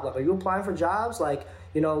job? Like, are you applying for jobs? Like,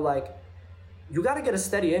 you know, like, you got to get a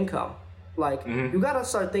steady income. Like, you got to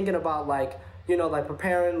start thinking about, like, you know, like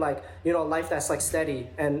preparing, like, you know, life that's like steady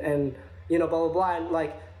and you know, blah, blah, blah. And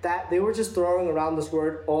like that, they were just throwing around this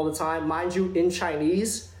word all the time. Mind you, in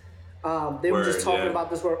Chinese, they were just talking about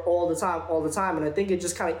this word all the time. And I think it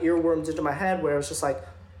just kind of earwormed into my head where it's just like,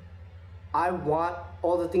 I want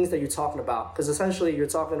all the things that you're talking about. Because essentially you're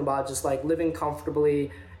talking about just like living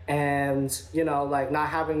comfortably and, you know, like not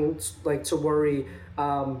having like to worry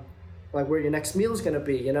like where your next meal is going to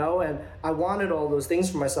be, you know? And I wanted all those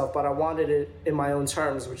things for myself, but I wanted it in my own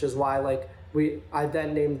terms, which is why like I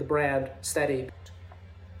then named the brand Steady.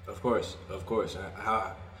 Of course.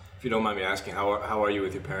 How, if you don't mind me asking, how are you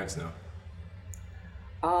with your parents now?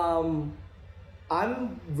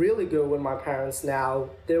 I'm really good with my parents now.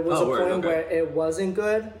 There was a point where it wasn't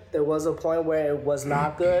good. There was a point where it was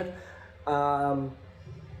not good.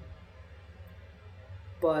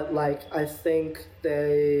 But like, I think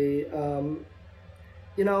they,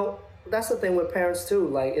 you know, that's the thing with parents too.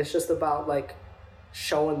 Like, it's just about like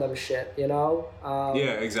showing them shit, you know?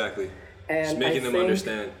 Yeah, exactly. And just making them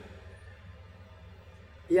understand.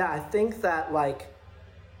 Yeah, I think that like,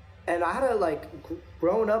 and I had a like,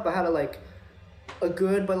 growing up, I had a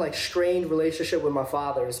good but like strained relationship with my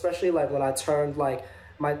father, especially like when I turned like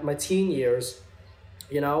my teen years,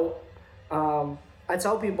 you know? I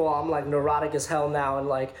tell people I'm like neurotic as hell now, and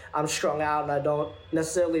like I'm strung out and I don't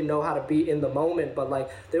necessarily know how to be in the moment. But like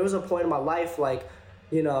there was a point in my life, like,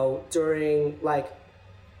 you know, during like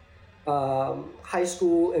high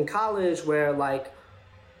school and college where like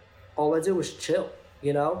all I did was chill,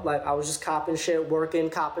 you know, like I was just copping shit, working,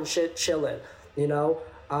 copping shit, chilling, you know.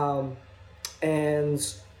 And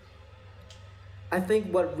I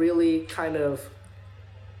think what really kind of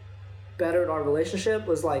bettered our relationship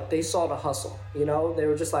was like they saw the hustle, you know. They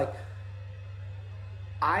were just like,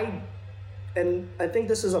 and I think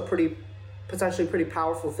this is a potentially pretty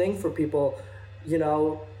powerful thing for people, you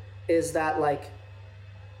know, is that like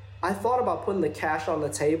I thought about putting the cash on the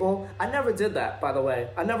table. I never did that, by the way.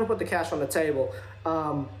 I never put the cash on the table,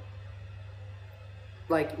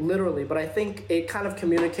 like literally, but I think it kind of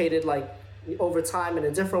communicated like over time in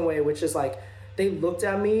a different way, which is like they looked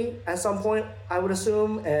at me at some point, I would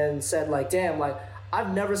assume, and said like, damn, like I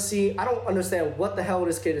don't understand what the hell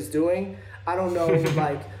this kid is doing. I don't know,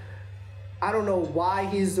 like, I don't know why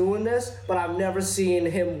he's doing this, but I've never seen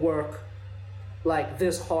him work like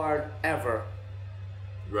this hard ever.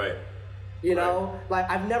 Right. You know, like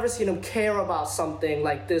I've never seen him care about something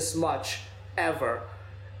like this much ever.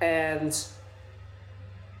 And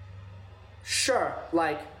sure,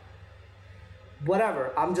 like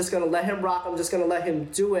whatever, I'm just gonna let him rock, I'm just gonna let him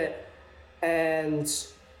do it. And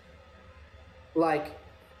like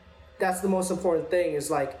that's the most important thing, is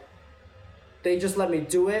like they just let me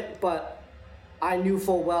do it, but I knew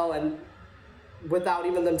full well, and without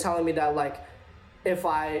even them telling me that, like if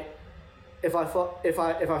I fucked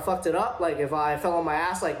it up, like if I fell on my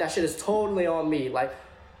ass, like that shit is totally on me. Like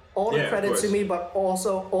all the credit to me, but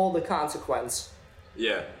also all the consequence.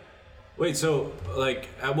 Yeah. Wait, so like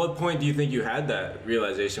at what point do you think you had that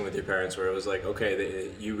realization with your parents where it was like, okay,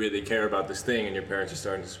 you really care about this thing and your parents are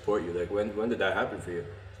starting to support you? Like when did that happen for you?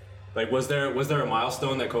 Like was there a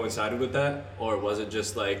milestone that coincided with that, or was it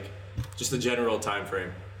just like a general time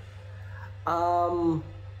frame?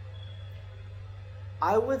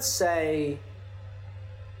 I would say,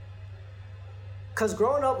 cause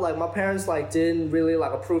growing up, like my parents like didn't really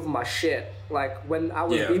like approve of my shit. Like when I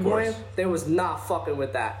was b-boying, they was not fucking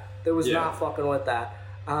with that. They was not fucking with that.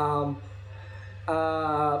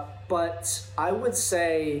 But I would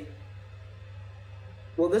say,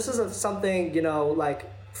 well, this is something, you know, like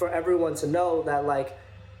for everyone to know, that like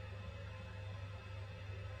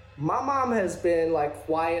my mom has been like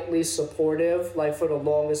quietly supportive like for the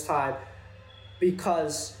longest time.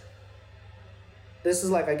 Because this is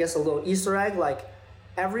like, I guess, a little Easter egg, like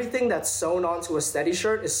everything that's sewn onto a Steady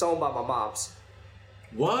shirt is sewn by my mom's.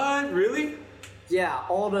 What? Really? Yeah,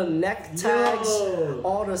 all the neck tags,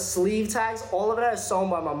 all the sleeve tags, all of that is sewn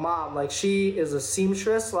by my mom. Like she is a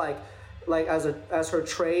seamstress, like as her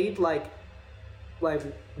trade, like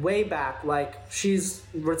way back. Like she's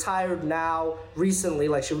retired now recently,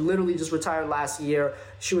 like she literally just retired last year.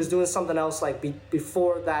 She was doing something else like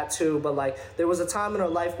before that too, but like there was a time in her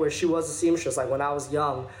life where she was a seamstress, like when I was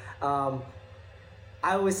young. I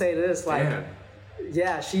always say this, like,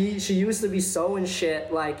 yeah, she used to be sewing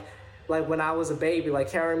shit like when I was a baby, like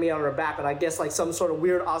carrying me on her back, and I guess like some sort of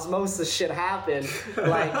weird osmosis shit happened,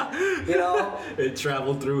 like, you know, it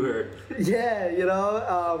traveled through her. Yeah, you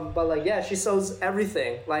know, but like, yeah, she sews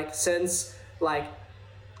everything, like since like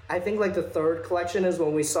I think like the third collection is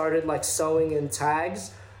when we started like sewing in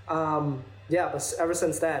tags. Yeah, but ever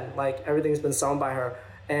since then, like everything's been sewn by her.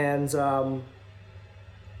 And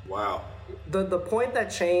wow. The point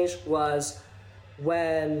that changed was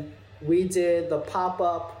when we did the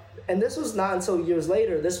pop-up, and this was not until years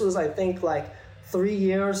later. This was, I think, like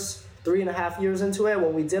 3.5 years into it,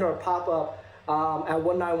 when we did our pop-up at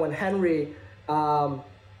 191 Henry. My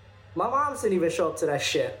mom didn't even show up to that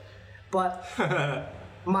shit, but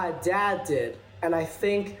my dad did. And I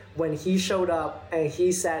think when he showed up and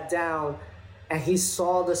he sat down and he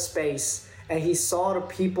saw the space and he saw the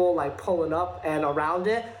people like pulling up and around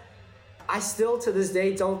it, I still to this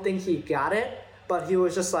day don't think he got it, but he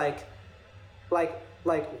was just like,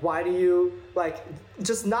 why do you, like,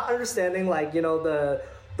 just not understanding, like, you know, the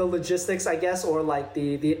logistics, I guess, or like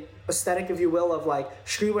the aesthetic, if you will, of like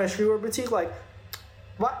streetwear boutique. Like,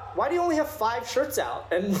 why do you only have 5 shirts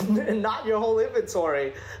out and not your whole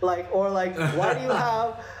inventory? Like, or like, why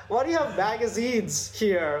do you have magazines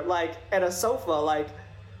here, like, and a sofa? Like,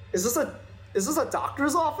 is this a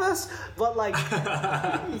doctor's office? But like,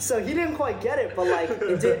 so he didn't quite get it, but like,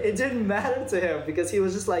 it didn't matter to him, because he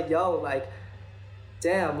was just like, yo, like,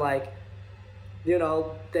 damn, like, you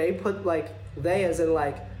know, they put like, they as in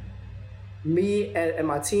like me and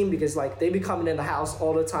my team, because like they be coming in the house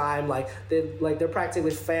all the time, like they're practically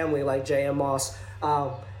family, like Jay and Moss.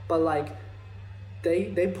 But like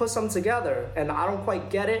they put something together, and I don't quite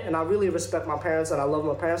get it, and I really respect my parents, and I love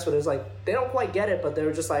my parents, but it's like, they don't quite get it, but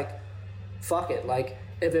they're just like, fuck it, like,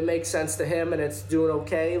 if it makes sense to him and it's doing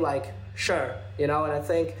okay, like, sure, you know. And I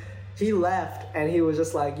think he left, and he was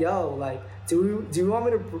just like, yo, like, do you want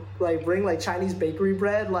me to, like, bring, like, Chinese bakery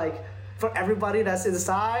bread, like, for everybody that's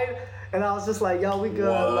inside? And I was just like, yo, we good.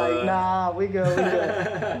 What? Like, nah, we good.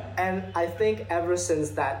 And I think ever since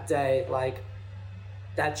that day, like,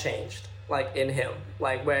 that changed, like, in him.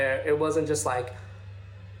 Like, where it wasn't just like,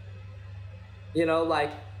 you know,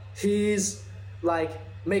 like, he's, like,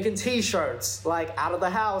 making T-shirts, like, out of the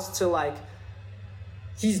house to, like,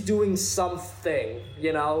 he's doing something,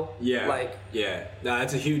 you know? Yeah. Like, yeah. No,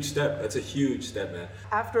 that's a huge step. That's a huge step, man.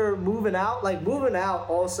 after moving out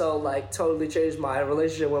also, like, totally changed my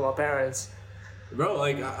relationship with my parents. Bro,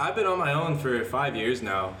 like, I've been on my own for 5 years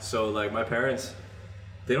now, so, like, my parents,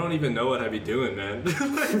 they don't even know what I be doing, man.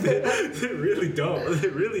 Like, they really don't. They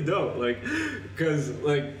really don't. Like, because,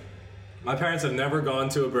 like, my parents have never gone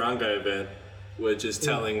to a barangay event, which is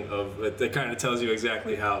telling of, it kind of tells you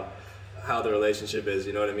exactly how the relationship is,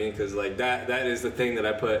 you know what I mean? Because, like, that is the thing that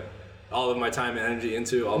I put all of my time and energy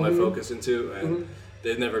into, all my focus into, and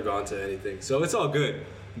they've never gone to anything. So it's all good.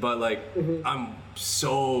 But, like, I'm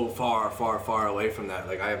so far away from that.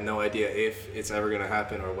 Like, I have no idea if it's ever going to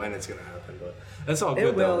happen or when it's going to happen. But that's all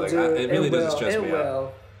good, though. Like, it really doesn't stress me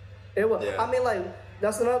out. It will. Yeah. I mean, like,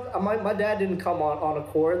 that's another. My dad didn't come on a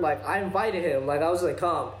court. Like, I invited him. Like, I was like,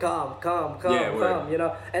 come, you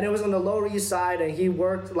know. And it was on the Lower East Side, and he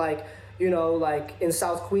worked, like, you know, like, in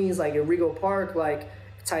South Queens, like, in Rego Park, like,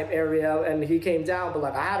 type area, and he came down, but,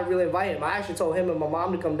 like, I had to really invite him. I actually told him and my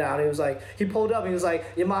mom to come down. He was like, he pulled up, and he was like,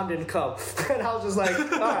 your mom didn't come. And I was just like,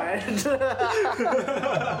 all right.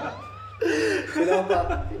 You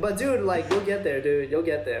know, but dude, like, you'll get there, dude. You'll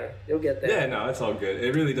get there. Yeah, no, it's all good.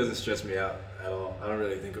 It really doesn't stress me out at all. I don't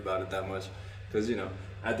really think about it that much. Because, you know,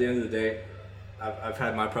 at the end of the day, I've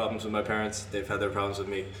had my problems with my parents. They've had their problems with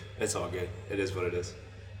me. It's all good. It is what it is.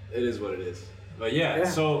 It is what it is. But yeah.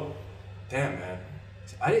 So, damn, man.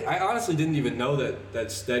 I honestly didn't even know that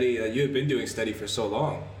you had been doing steady for so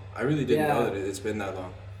long. I really didn't know that it's been that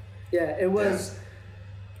long. Yeah, it was.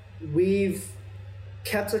 Damn. We've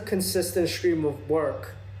kept a consistent stream of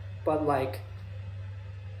work, but, like,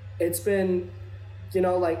 it's been, you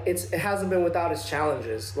know, like, it hasn't been without its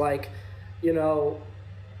challenges. Like, you know,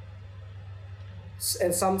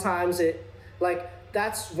 and sometimes it, like,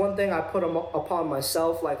 that's one thing I put upon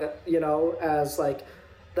myself, like, you know, as, like,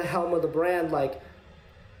 the helm of the brand. Like,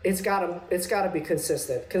 it's gotta be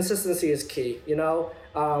consistent. Consistency is key, you know?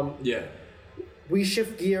 Yeah. We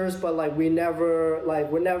shift gears, but, like, we're never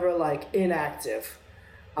like inactive.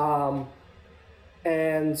 And,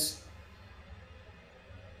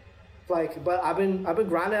 like, but I've been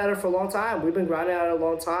grinding at it for a long time. We've been grinding at it a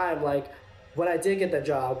long time. Like, when I did get the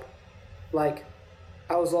job, like,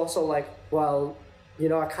 I was also like, well, you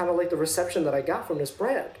know, I kind of like the reception that I got from this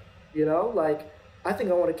brand, you know? Like, I think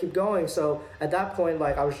I want to keep going. So at that point,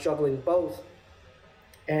 like, I was juggling both.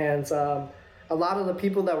 And a lot of the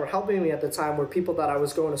people that were helping me at the time were people that I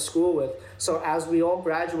was going to school with. So as we all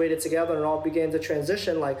graduated together and all began to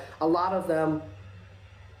transition, like, a lot of them,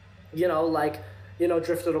 you know, like, you know,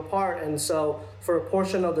 drifted apart. And so for a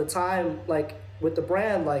portion of the time, like, with the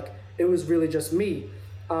brand, like, it was really just me.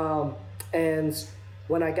 And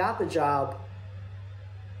when I got the job,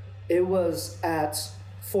 it was at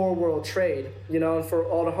 4 World Trade, you know. And for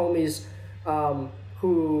all the homies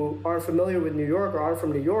who aren't familiar with New York or aren't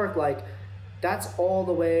from New York, like, that's all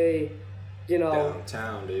the way, you know,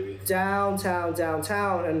 downtown, baby. Downtown.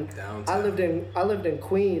 And downtown. I lived in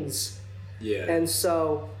Queens. Yeah. And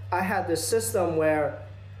so I had this system where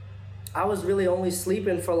I was really only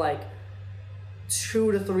sleeping for, like,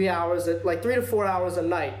 2 to 3 hours, like 3 to 4 hours a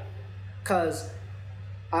night, because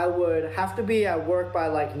I would have to be at work by,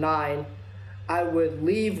 like, 9. I would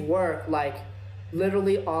leave work, like,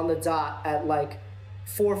 literally on the dot at, like,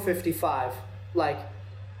 4:55, like,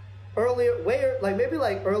 earlier, maybe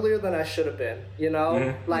earlier than I should have been, you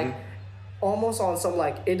know? Like, almost on some,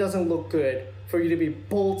 like, it doesn't look good for you to be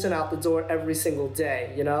bolting out the door every single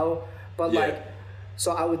day, you know? But, like,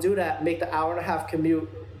 so I would do that, make the 1.5-hour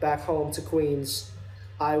commute back home to Queens.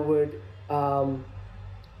 I would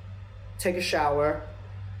take a shower.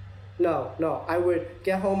 No, I would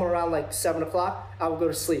get home around, like, 7 o'clock. I would go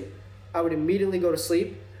to sleep. I would immediately go to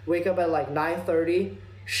sleep, wake up at, like, 9:30,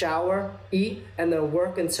 shower, eat, and then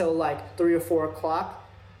work until, like, 3 or 4 o'clock.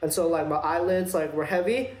 Until, like, my eyelids, like, were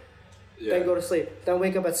heavy. Yeah. Then go to sleep. Then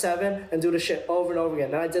wake up at 7 and do the shit over and over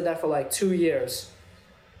again. And I did that for, like, 2 years.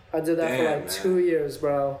 I did that for, like, 2 years,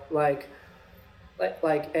 bro.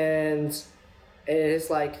 And And it's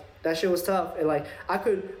like that shit was tough. And like I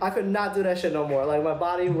could not do that shit no more. Like my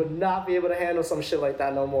body would not be able to handle some shit like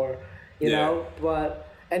that no more. You know? But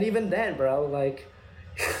and even then, bro, like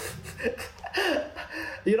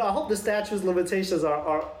you know, I hope the statute's limitations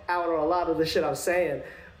are out on a lot of the shit I'm saying.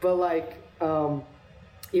 But like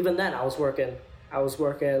even then I was working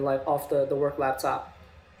like off the work laptop.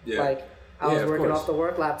 Yeah. Like I was working off the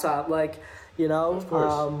work laptop, like, you know. Of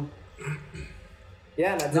course.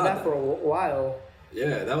 Yeah, and I did that for a while.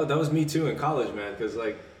 Yeah, that was me too in college, man. Because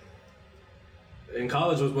like, in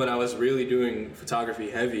college was when I was really doing photography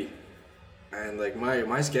heavy, and like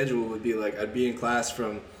my schedule would be like I'd be in class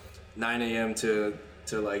from 9 a.m. to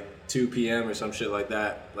like 2 p.m. or some shit like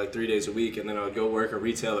that, like 3 days a week, and then I would go work a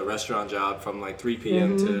retail or restaurant job from like 3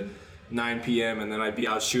 p.m. to 9 p.m. and then I'd be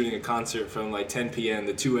out shooting a concert from like 10 p.m.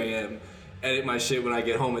 to 2 a.m. edit my shit when I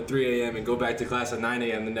get home at 3 a.m. and go back to class at 9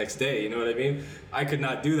 a.m. the next day, you know what I mean? I could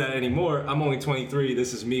not do that anymore. I'm only 23.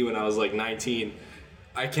 This is me when I was like 19.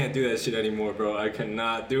 I can't do that shit anymore, bro. I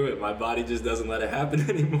cannot do it. My body just doesn't let it happen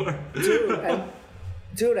anymore.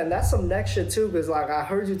 Dude, and that's some next shit too, because like I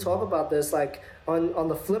heard you talk about this like on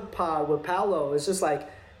the Flip Pod with Paolo. It's just like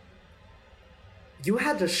you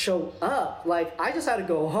had to show up. Like I just had to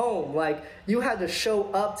go home. Like you had to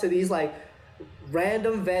show up to these like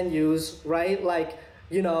random venues, right? Like,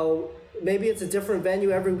 you know, maybe it's a different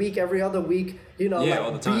venue every week, every other week, you know, like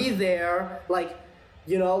all the time. Be there, like,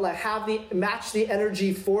 you know, like match the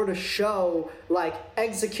energy for the show, like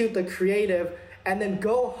execute the creative, and then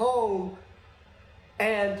go home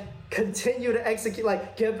and continue to execute,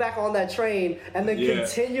 like get back on that train and then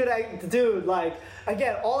continue to, dude, like,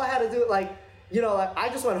 again, all I had to do, like, you know, like I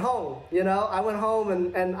just went home, you know, I went home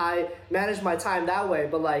and I managed my time that way.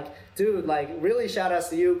 But like, dude, like really shout outs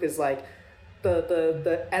to you, because like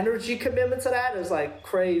the energy commitment to that is like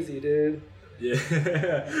crazy, dude. Yeah.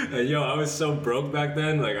 And yo, I was so broke back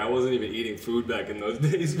then, like I wasn't even eating food back in those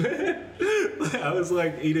days, man. Like, I was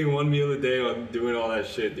like eating one meal a day on doing all that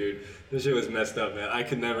shit, dude. This shit was messed up, man. I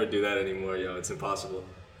could never do that anymore, yo. It's impossible.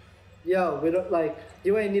 Yo, we don't, like,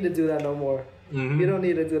 you ain't need to do that no more. You don't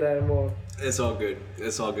need to do that anymore. It's all good.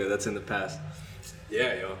 It's all good. That's in the past.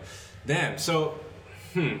 Yeah, yo. Damn, so,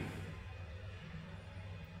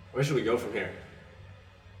 where should we go from here?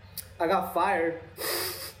 I got fired.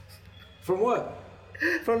 From what?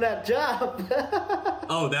 From that job.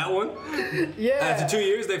 Oh, that one? Yeah. After 2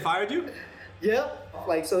 years, they fired you? Yep.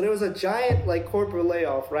 Like, so there was a giant, like, corporate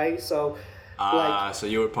layoff, right? So, so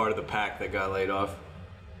you were part of the pack that got laid off?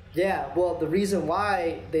 Yeah, well, the reason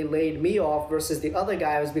why they laid me off versus the other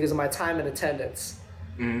guy was because of my time and attendance.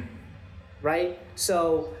 Right?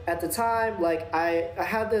 So, at the time, like, I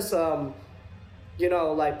had this, you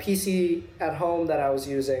know, like, PC at home that I was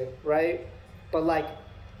using, right? But, like,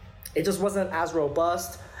 it just wasn't as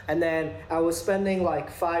robust. And then I was spending,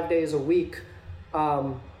 like, 5 days a week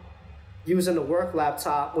using the work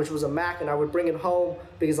laptop, which was a Mac, and I would bring it home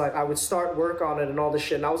because, like, I would start work on it and all this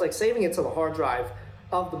shit. And I was, like, saving it to the hard drive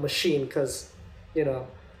of the machine because, you know,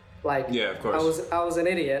 like, yeah, of course. I was an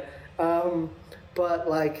idiot. But,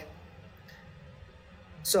 like,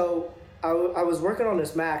 so I was working on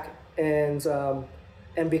this Mac, and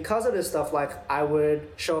because of this stuff, like, I would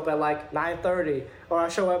show up at, like, 9:30, or I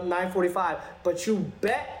show up at 9:45, but you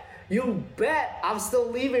bet I'm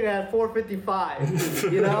still leaving at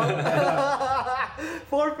 4:55, you know?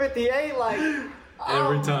 4:58, like...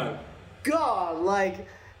 Every time. God, like...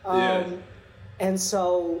 And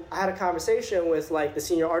so I had a conversation with, like, the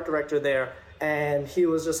senior art director there, and he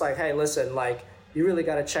was just like, hey, listen, like, you really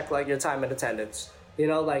got to check, like, your time and attendance. You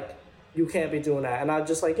know, like, you can't be doing that. And I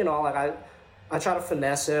just, like, you know, like, I try to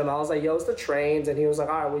finesse him. I was like, yo, it's the trains. And he was like,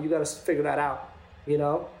 all right, well, you got to figure that out, you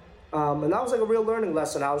know? And that was, like, a real learning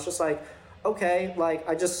lesson. I was just like, okay, like,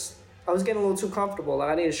 I was getting a little too comfortable. Like,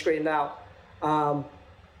 I need to straighten out.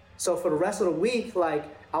 So for the rest of the week, like,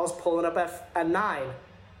 I was pulling up at 9.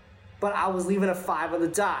 But I was leaving at 5 on the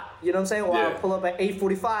dot. You know what I'm saying? Or I would pull up at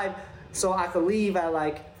 8:45 so I could leave at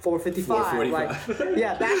like 4:55. Like,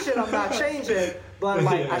 yeah, that shit I'm not changing. But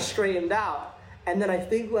like I straightened out. And then I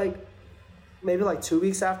think like maybe like 2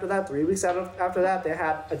 weeks after that, 3 weeks after that, they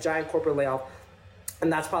had a giant corporate layoff.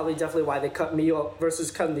 And that's probably definitely why they cut me off versus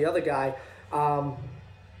cutting the other guy.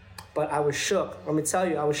 But I was shook. Let me tell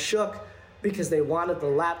you, I was shook because they wanted the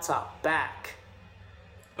laptop back.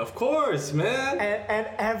 Of course, man. And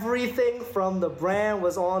everything from the brand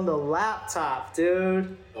was on the laptop,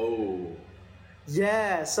 dude. Oh.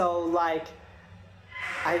 Yeah, so like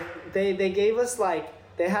they gave us like,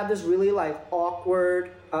 they had this really like awkward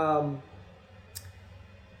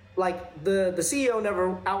like the CEO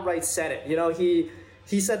never outright said it. You know, he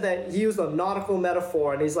he said that he used a nautical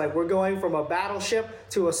metaphor, and he's like, we're going from a battleship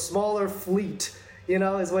to a smaller fleet, you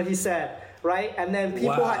know, is what he said, right? And then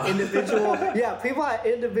people had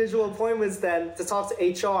individual appointments then to talk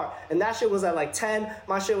to HR, and that shit was at like 10,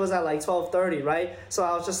 my shit was at like 12:30, right? So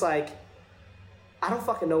I was just like, I don't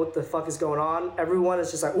fucking know what the fuck is going on. Everyone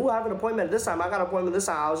is just like, ooh, I have an appointment this time, I got an appointment this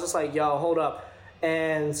time. I was just like, yo, hold up.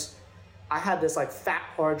 And I had this like fat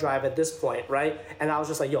hard drive at this point, right? And I was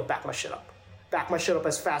just like, yo, back my shit up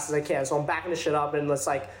as fast as I can. So I'm backing the shit up, and it's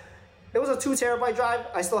like, it was a 2 terabyte drive.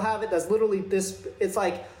 I still have it. That's literally this. It's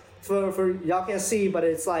like, for y'all can't see, but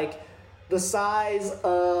it's like the size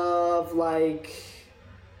of like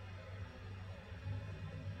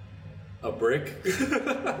a brick.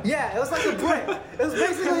 Yeah, it was like a brick. It was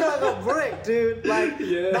basically like a brick, dude. Like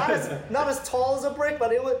not as tall as a brick,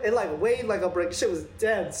 but it like weighed like a brick. Shit was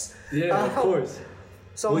dense. Yeah, of course.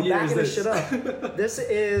 So I'm backing this shit up. This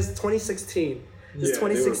is 2016. This is 2016.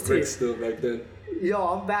 They were bricks still back then. Yo,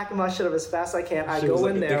 I'm backing my shit up as fast as I can. I go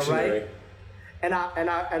in there, right? And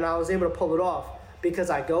I was able to pull it off because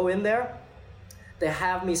I go in there. They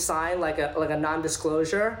have me sign like a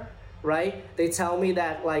non-disclosure, right? They tell me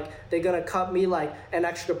that like they're gonna cut me like an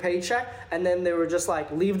extra paycheck, and then they were just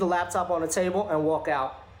like, leave the laptop on the table and walk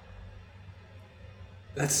out.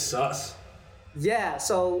 That's sus. Yeah,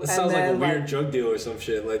 so that sounds like a weird drug deal or some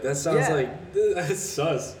shit. Like that sounds like that's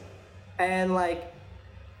sus. And like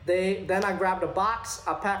then I grabbed a box,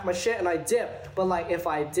 I packed my shit, and I dipped. But like if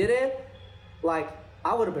I didn't, like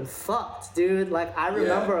I would have been fucked, dude. Like I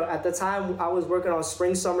remember at the time I was working on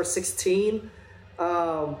Spring Summer 16,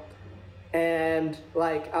 and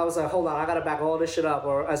like I was like, hold on, I gotta back all this shit up,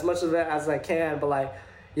 or as much of it as I can. But like,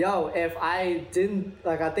 yo, if I didn't,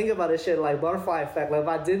 like I think about this shit like butterfly effect. Like if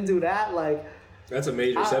I didn't do that, like that's a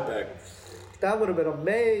major setback. That would have been a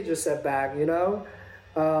major setback, you know?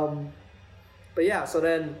 But yeah, so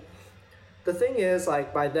then the thing is,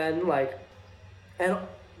 like, by then, like, and,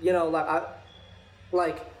 you know,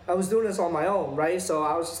 like, I was doing this on my own, right? So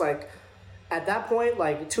I was just like, at that point,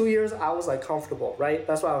 like, 2 years, I was, like, comfortable, right?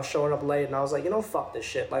 That's why I was showing up late, and I was like, you know, fuck this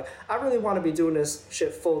shit. Like, I really want to be doing this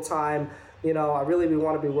shit full-time. You know, I really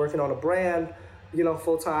want to be working on a brand, you know,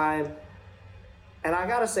 full-time. And I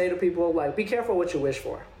gotta say to people, like, be careful what you wish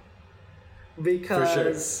for.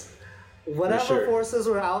 Because whatever forces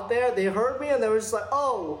were out there, they heard me and they were just like,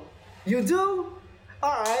 oh, you do?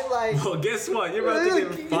 All right, like. Well, guess what? You're about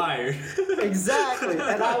to get fired. Exactly.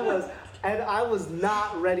 And I was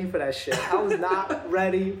not ready for that shit. I was not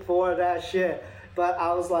ready for that shit. But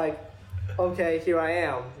I was like, okay, here I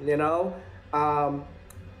am, you know?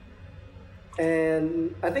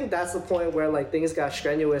 And I think that's the point where like things got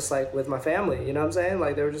strenuous, like with my family, you know what I'm saying?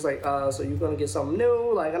 Like they were just like, so you're gonna get something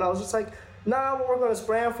new? Like, and I was just like, nah, we're working on this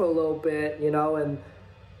brand for a little bit, you know? And,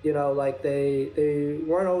 you know, like they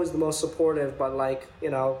weren't always the most supportive, but like, you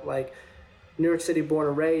know, like New York City born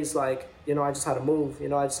and raised, like, you know, I just had to move, you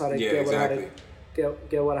know, I just had to get what I had to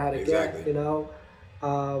get what I had to get, you know?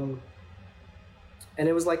 And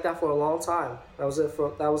it was like that for a long time. That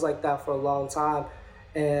was like that for a long time.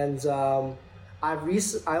 And I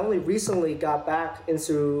only recently got back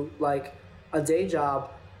into like a day job,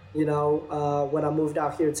 you know, when I moved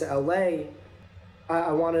out here to LA.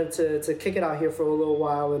 I wanted to kick it out here for a little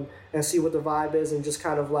while and see what the vibe is and just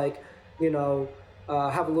kind of like, you know,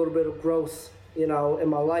 have a little bit of growth, you know, in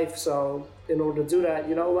my life. So in order to do that,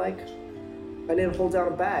 you know, like I need to hold down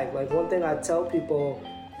a bag. Like one thing I tell people,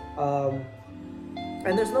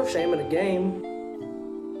 and there's no shame in the game.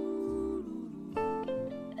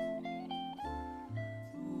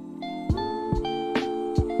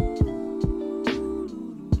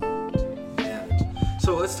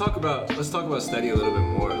 So let's talk about Steady a little bit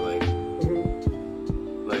more. Like,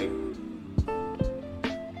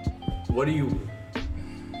 what are you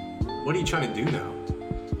trying to do now?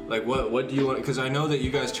 Like, what do you want? Because I know that you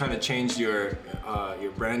guys trying to change your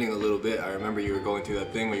branding a little bit. I remember you were going through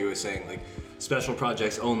that thing where you were saying like special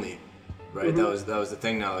projects only, right? Mm-hmm. That was the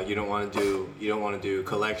thing now. Like, you don't want to do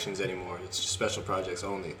collections anymore. It's just special projects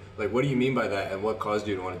only. Like, what do you mean by that, and what caused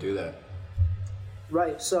you to want to do that?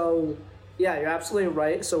 Right. So. Yeah, you're absolutely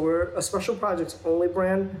right. So we're a special projects only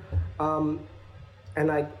brand, and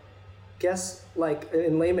I guess like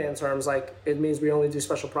in layman terms, like it means we only do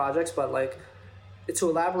special projects. But like to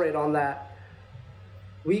elaborate on that,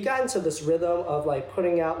 we got into this rhythm of like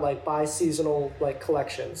putting out like bi-seasonal like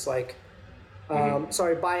collections, like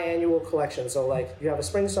biannual collections. So like you have a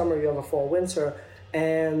spring, summer, you have a fall, winter,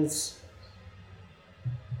 and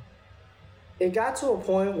it got to a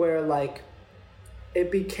point where like it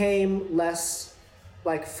became less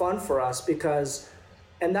like fun for us because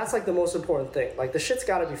And that's like the most important thing. Like the shit's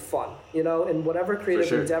gotta be fun, you know, in whatever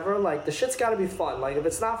creative endeavor, like the shit's gotta be fun. Like if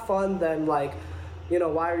it's not fun, then like, you know,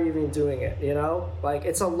 why are you even doing it, you know? Like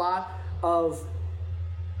it's a lot of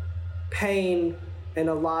pain and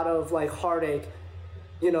a lot of like heartache,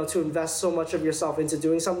 you know, to invest so much of yourself into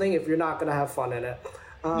doing something if you're not gonna have fun in it.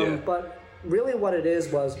 But really what it is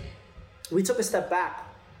was we took a step back,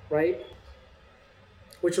 right?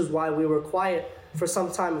 Which was why we were quiet for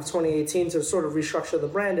some time of 2018 to sort of restructure the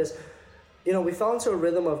brand is, you know, we fell into a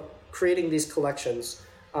rhythm of creating these collections.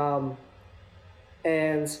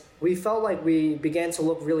 And we felt like we began to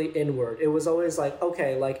look really inward. It was always like,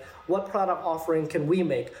 okay, like what product offering can we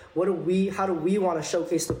make? How do we want to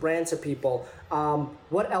showcase the brand to people?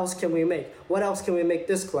 What else can we make? What else can we make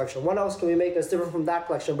this collection? What else can we make that's different from that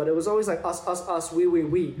collection? But it was always like us,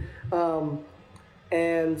 we.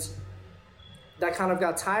 And that kind of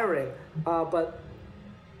got tiring. But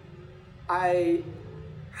I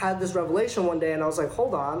had this revelation one day and I was like,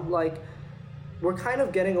 hold on, like we're kind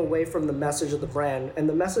of getting away from the message of the brand. And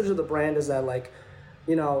the message of the brand is that like,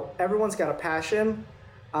 you know, everyone's got a passion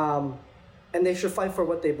and they should fight for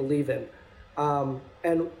what they believe in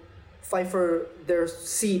and fight for their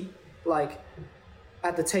seat, like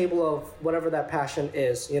at the table of whatever that passion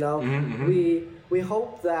is, you know? We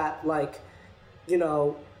hope that like, you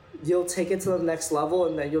know, you'll take it to the next level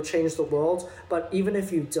and that you'll change the world. But even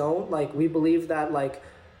if you don't, like we believe that like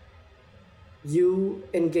you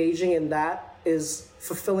engaging in that is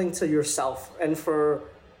fulfilling to yourself. And for,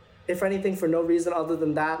 if anything, for no reason other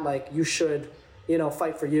than that, like you should, you know,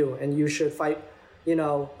 fight for you and you should fight, you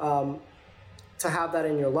know, to have that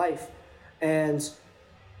in your life. And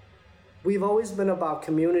we've always been about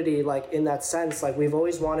community, like in that sense, like we've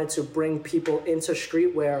always wanted to bring people into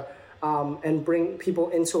streetwear and bring people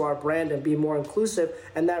into our brand and be more inclusive.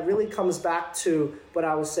 And that really comes back to what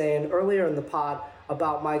I was saying earlier in the pod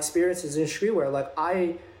about my experiences in streetwear. Like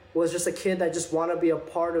I was just a kid that just wanted to be a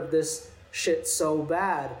part of this shit so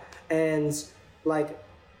bad. And like,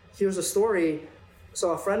 here's a story.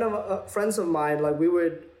 So friends of mine, like we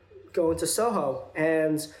would go into Soho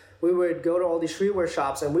and we would go to all these streetwear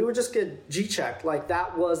shops and we would just get G-checked. Like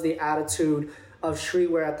that was the attitude of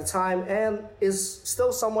streetwear at the time and is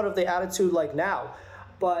still somewhat of the attitude like now.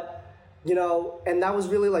 But, you know, and that was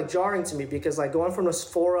really like jarring to me because like going from those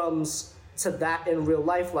forums to that in real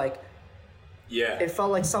life, like, it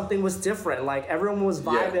felt like something was different. Like everyone was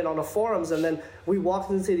vibing on the forums and then we walked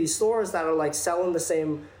into these stores that are like selling the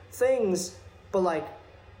same things, but like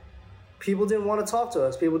people didn't want to talk to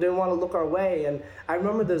us. People didn't want to look our way. And I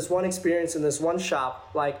remember this one experience in this one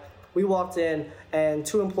shop, like we walked in and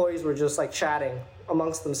two employees were just like chatting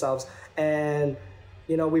amongst themselves. And,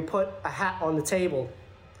 you know, we put a hat on the table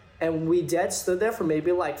and we stood there for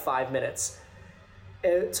maybe like 5 minutes.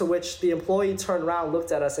 To which the employee turned around,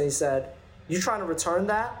 looked at us and he said, "You trying to return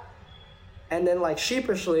that?" And then like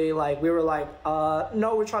sheepishly, like we were like,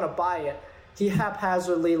 no, we're trying to buy it. He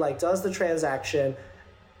haphazardly like does the transaction,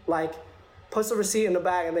 like puts the receipt in the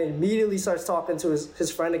bag and then immediately starts talking to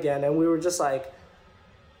his friend again. And we were just like,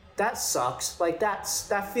 that sucks. Like that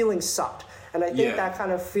feeling sucked. And I think that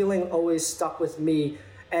kind of feeling always stuck with me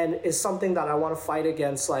and is something that I want to fight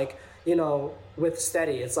against, like, you know, with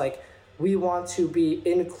Steady. It's like, we want to be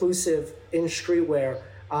inclusive in streetwear,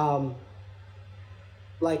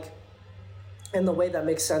 like in the way that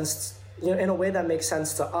makes sense, you know, in a way that makes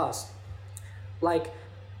sense to us. Like,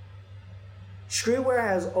 streetwear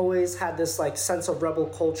has always had this like sense of rebel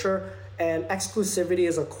culture, and exclusivity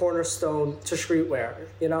is a cornerstone to streetwear.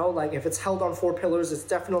 You know, like if it's held on 4 pillars, it's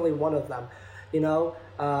definitely one of them. You know,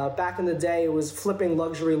 back in the day, it was flipping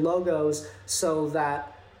luxury logos so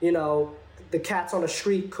that, you know, the cats on the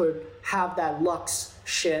street could have that luxe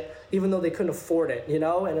shit, even though they couldn't afford it, you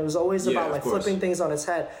know? And it was always about like flipping things on its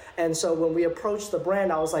head. And so when we approached the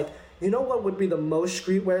brand, I was like, you know what would be the most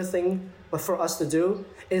streetwear thing for us to do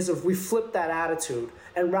is if we flip that attitude.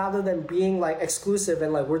 And rather than being like exclusive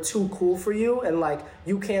and like we're too cool for you and like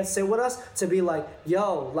you can't sit with us, to be like,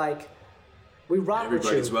 yo, like we rock with you.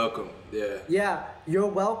 Everybody's welcome. Yeah, you're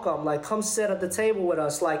welcome. Like come sit at the table with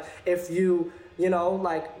us. Like if you know,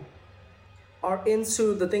 like are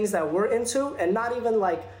into the things that we're into, and not even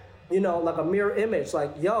like, you know, like a mirror image,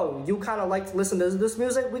 like, yo, you kind of like to listen to this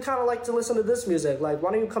music, we kind of like to listen to this music, like,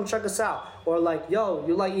 why don't you come check us out? Or like, yo,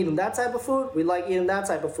 you like eating that type of food, we like eating that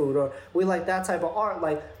type of food, or we like that type of art,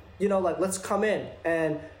 like, you know, like, let's come in.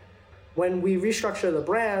 And when we restructure the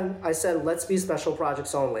brand, I said, let's be special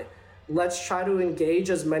projects only. Let's try to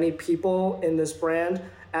engage as many people in this brand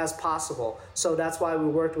as possible. So that's why we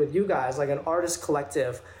worked with you guys, like an artist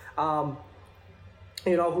collective.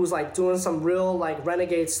 you know, who's like doing some real like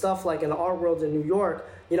renegade stuff like in the art world in New York,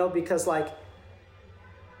 you know, because like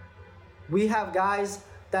we have guys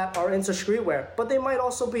that are into streetwear, but they might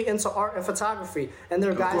also be into art and photography. And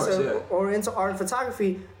there are guys that are into art and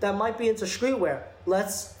photography that might be into streetwear.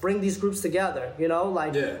 Let's bring these groups together, you know,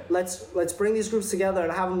 like let's bring these groups together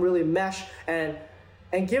and have them really mesh and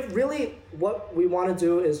give really what we want to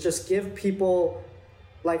do is just give people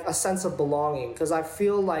like a sense of belonging. Because I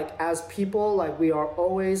feel like as people, like we are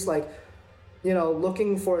always like, you know,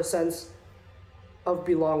 looking for a sense of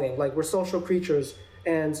belonging. Like we're social creatures,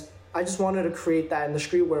 and I just wanted to create that in the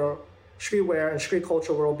streetwear and street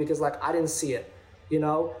culture world because like I didn't see it, you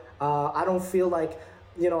know. I don't feel like,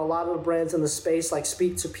 you know, a lot of the brands in the space like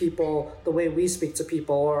speak to people the way we speak to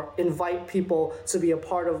people or invite people to be a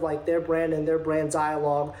part of like their brand and their brand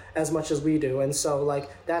dialogue as much as we do. And so like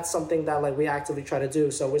that's something that like we actively try to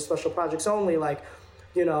do. So with Special Projects Only, like,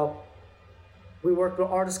 you know, we worked with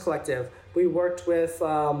Artist Collective. We worked with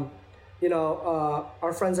you know,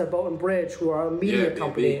 our friends at Boat and Bridge, who are a media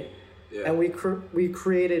company. Yeah. And we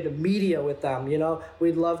created media with them, you know.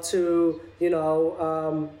 We'd love to, you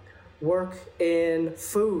know, work in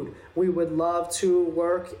food. We would love to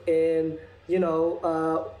work in, you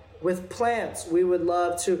know, with plants. We would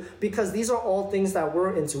love to, because these are all things that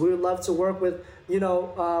we're into. We would love to work with, you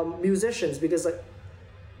know, musicians, because like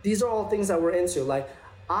these are all things that we're into. Like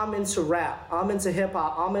I'm into rap, I'm into hip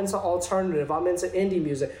hop, I'm into alternative, I'm into indie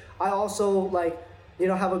music. I also like, you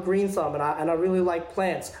know, have a green thumb, and I really like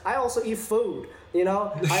plants. I also eat food, you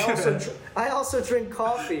know. I also drink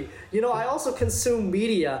coffee. You know, I also consume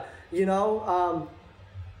media. You know,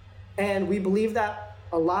 and we believe that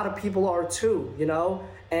a lot of people are too. You know,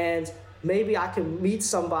 and maybe I can meet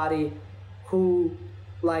somebody who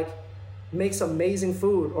like makes amazing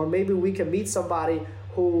food, or maybe we can meet somebody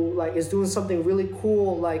who like is doing something really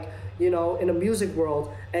cool, like, you know, in the music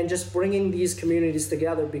world, and just bringing these communities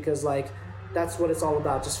together, because like that's what it's all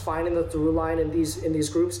about, just finding the through line in these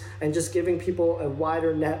groups and just giving people a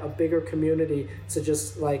wider net, a bigger community to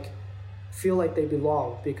just like feel like they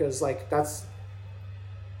belong, because like that's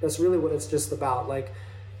really what it's just about. Like,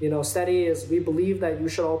 you know, Steady is, we believe that you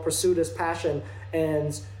should all pursue this passion.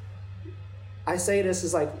 And I say this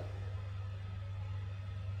is like,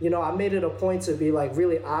 you know, I made it a point to be like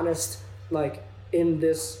really honest, like in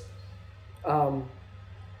this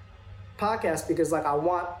podcast, because like I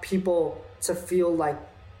want people to feel like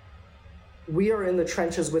we are in the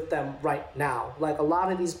trenches with them right now. Like a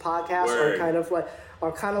lot of these podcasts are kind of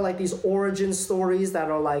like these origin stories that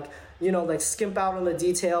are like, you know, like skimp out on the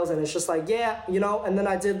details, and it's just like, yeah, you know, and then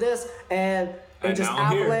I did this and just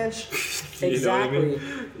avalanche. Exactly. You know what I mean?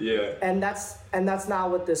 Yeah. And that's not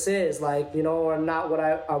what this is, like, you know, or not what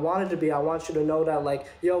I wanted to be. I want you to know that like,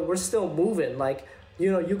 yo, we're still moving. Like,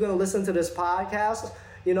 you know, you're gonna listen to this podcast,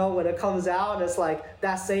 you know, when it comes out, and it's like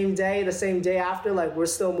that same day, the same day after, like we're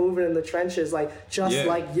still moving in the trenches, like just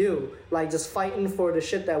like you, like just fighting for the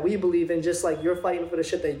shit that we believe in, just like you're fighting for the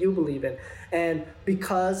shit that you believe in. And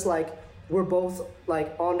because like we're both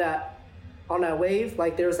like on that wave,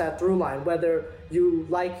 like there's that through line, whether you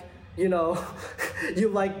like, you know, you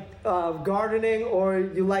like gardening or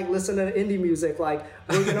you like listening to indie music, like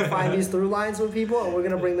we're gonna find these through lines with people, and we're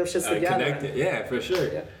gonna bring them shits together. Connected. Yeah, for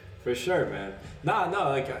sure. Yeah. For sure, man. No,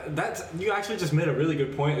 like that's, you actually just made a really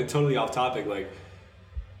good point, and totally off topic. Like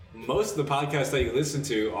most of the podcasts that you listen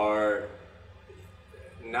to are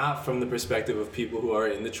not from the perspective of people who are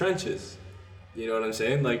in the trenches. You know what I'm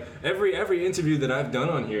saying? Like every interview that I've done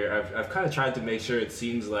on here, I've kind of tried to make sure it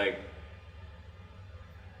seems like,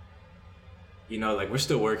 you know, like we're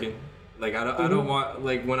still working. Like I don't want,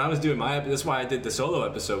 like when I was doing my, that's why I did the solo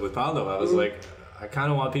episode with Paulo. I was like, I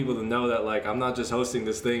kind of want people to know that like I'm not just hosting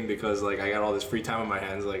this thing because like I got all this free time on my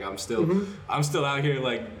hands. Like I'm still out here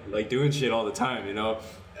like doing shit all the time, you know.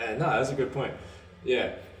 And no, that's a good point.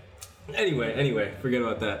 Yeah. Anyway, forget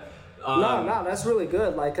about that. No, that's really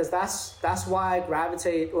good. Like, cause that's why I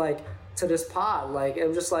gravitate like to this pod. Like,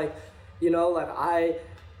 I'm just like, you know, like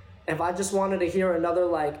if I just wanted to hear another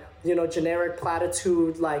like, you know, generic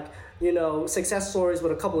platitude, like, you know, success stories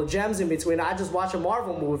with a couple of gems in between, I just watch a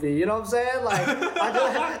Marvel movie. You know what I'm saying? Like,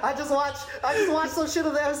 I just watch some shit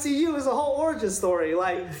of the MCU as a whole origin story.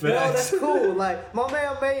 Like, you know, that's cool. Like, my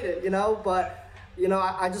man made it. You know, but you know,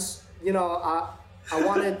 I just, you know, I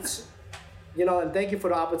wanted, you know, and thank you for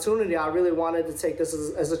the opportunity. I really wanted to take this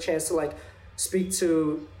as a chance to like speak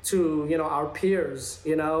to you know, our peers.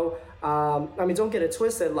 You know, I mean, don't get it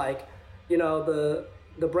twisted. Like, you know,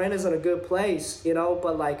 the brand is in a good place. You know,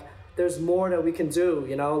 but like, there's more that we can do,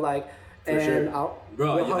 you know, like, for and sure.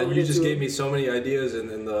 Bro, you just gave me so many ideas in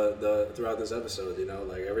the throughout this episode, you know,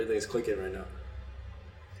 like everything's clicking right now.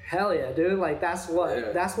 hell yeah, dude. Like that's what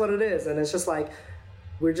it is. And it's just like,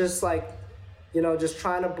 we're just like, just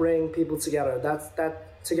trying to bring people together.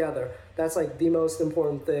 That's like the most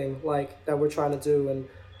important thing, like, that we're trying to do. And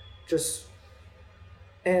just,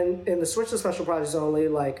 and in the Switch to Special Projects only,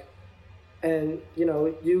 like, and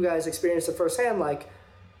you guys experienced it firsthand, like,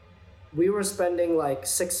 we were spending like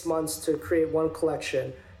 6 months to create one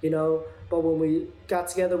collection, but when we got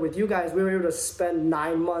together with you guys, we were able to spend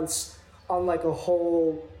 9 months on like a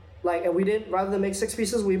whole, like, and we didn't, rather than make 6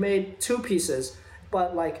 pieces, we made 2 pieces,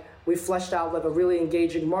 but like, we fleshed out like a really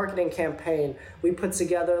engaging marketing campaign. We put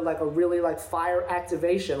together like a really like fire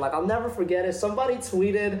activation. Like, I'll never forget it. Somebody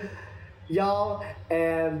tweeted, y'all,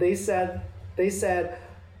 and they said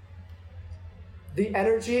the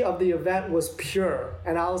energy of the event was pure.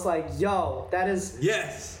 And I was like, yo, that's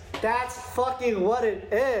fucking what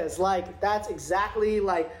it is. Like, that's exactly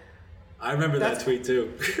like, I remember that tweet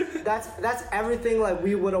too. that's everything like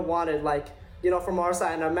we would have wanted, like, from our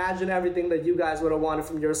side, and imagine everything that you guys would have wanted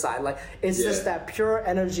from your side. Like, it's just that pure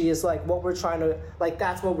energy is like what we're trying to, like,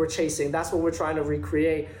 that's what we're chasing. That's what we're trying to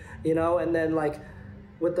recreate, and then like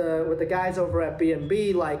with the guys over at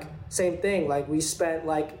B&B, like, same thing. Like, we spent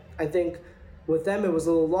like, I think with them it was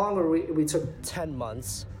a little longer. We took 10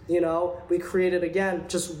 months, we created, again,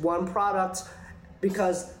 just one product,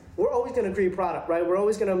 because we're always going to create product, right? We're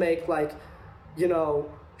always going to make like,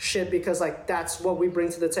 shit, because like that's what we bring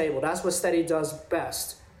to the table. That's what Steady does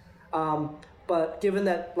best. But given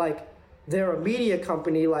that like they're a media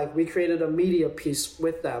company, like, we created a media piece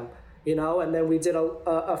with them, and then we did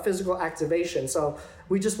a physical activation. So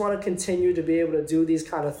we just want to continue to be able to do these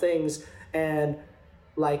kind of things and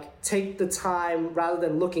like take the time, rather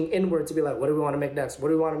than looking inward to be like, what do we want to make next? What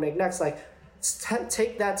do we want to make next? Like,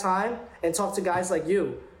 take that time and talk to guys like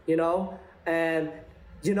you, and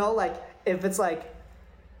like, if it's like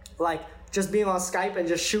just being on Skype and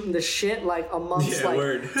just shooting the shit, like, amongst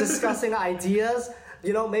discussing ideas,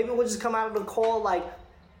 maybe we'll just come out of the call like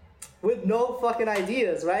with no fucking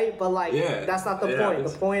ideas, right? But like, that's not the point.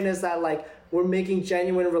 The point is that like we're making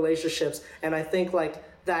genuine relationships, and I think like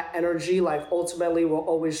that energy like ultimately will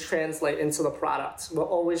always translate into the product. Will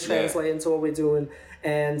always translate into what we're doing,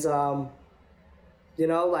 and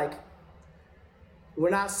like,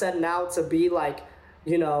 we're not setting out to be like,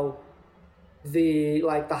 the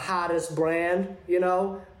hottest brand,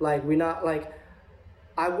 like, we're not like,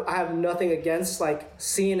 I have nothing against like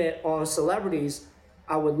seeing it on celebrities.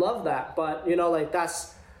 I would love that, but like,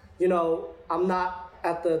 that's, I'm not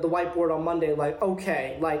at the whiteboard on Monday like,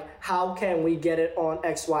 okay, like, how can we get it on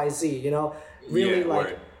XYZ, really,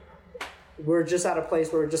 like, we're just at a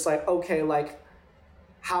place where we're just like, okay, like,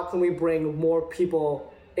 how can we bring more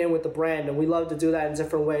people in with the brand? And we love to do that in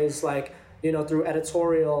different ways, like, through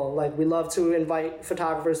editorial. Like, we love to invite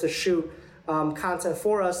photographers to shoot content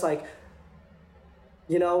for us, like,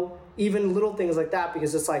 even little things like that,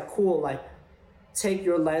 because it's like, cool, like, take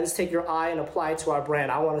your lens, take your eye, and apply it to our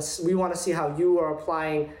brand. We want to see how you are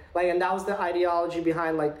applying, like, and that was the ideology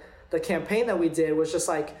behind like the campaign that we did, was just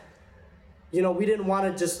like, we didn't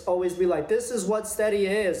want to just always be like, this is what Steady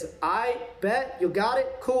is. I bet you got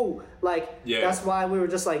it. Cool. Like, that's why we were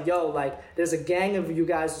just like, yo, like, there's a gang of you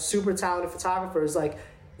guys, super talented photographers. Like,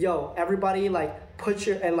 yo, everybody, like, put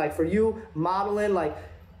your, and like, for you, modeling, like,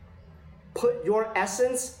 put your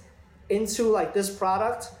essence into like this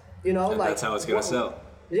product, and like, that's how it's going to sell.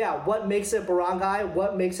 Yeah. What makes it Barangay?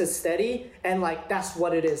 What makes it Steady? And like, that's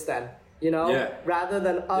what it is then, rather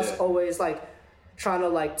than us always like, trying to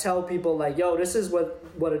like tell people like, yo, this is what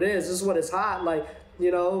it is, this is what is hot, like,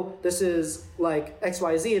 this is like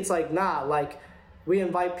XYZ. It's like, nah, like, we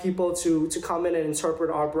invite people to come in and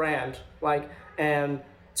interpret our brand, like, and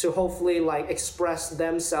to hopefully like express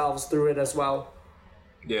themselves through it as well.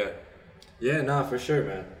 Nah, for sure,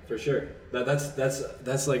 man, for sure.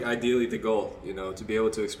 That's like ideally the goal, to be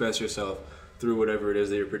able to express yourself through whatever it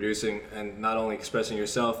is that you're producing, and not only expressing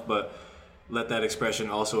yourself, but let that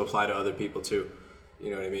expression also apply to other people too. You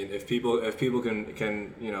know what I mean? If people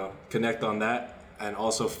can connect on that, and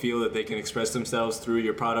also feel that they can express themselves through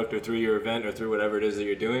your product or through your event or through whatever it is that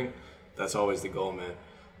you're doing, that's always the goal, man.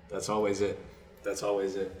 That's always it.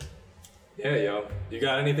 Yeah, yo. You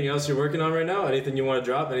got anything else you're working on right now? Anything you want to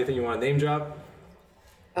drop? Anything you want to name drop?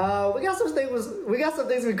 We got some things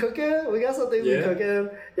we cooking. We got some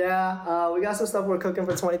stuff we're cooking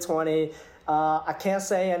for 2020. I can't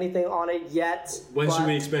say anything on it yet. When should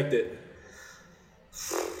we expect it?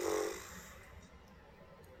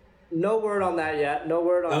 No word on that yet.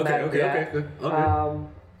 Okay.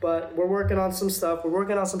 But we're working on some stuff. We're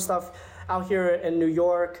working on some stuff out here in New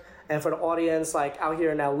York, and for the audience, like out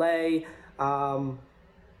here in LA.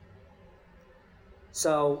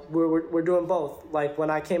 So we're doing both. Like when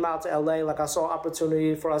I came out to LA, like I saw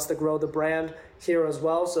opportunity for us to grow the brand here as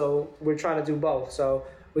well. So we're trying to do both. So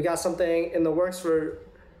we got something in the works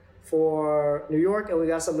for New York, and we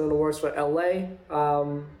got something in the works for LA.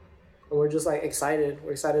 And we're just like excited.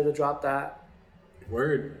 We're excited to drop that.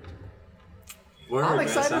 Word, I'm man.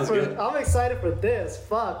 excited I'm excited for this.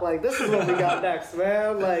 Fuck, like this is what we got next,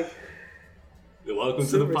 man. Like, welcome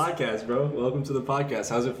to the podcast, bro. Welcome to the podcast.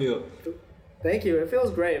 How's it feel? Thank you. It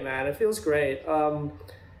feels great, man. It feels great.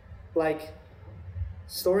 Like,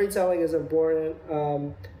 storytelling is important.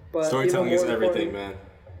 But storytelling is everything, man.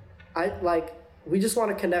 We just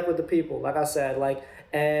want to connect with the people, like I said, like,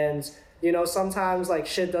 and you know, sometimes like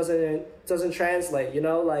shit doesn't translate, you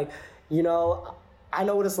know, like, you know, I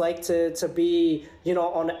know what it's like to be, you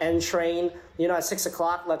know, on the N train, you know, at 6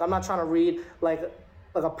 o'clock. Like, I'm not trying to read like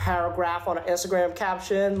a paragraph on an Instagram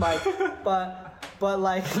caption, like, but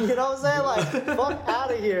like, you know what I'm saying? Like, fuck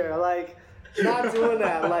out of here. Like, not doing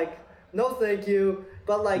that. Like, no thank you.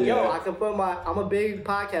 But like, yo, I can put I'm a big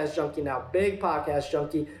podcast junkie now. Big podcast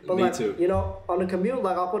junkie. But Me like, too. you know, on the commute,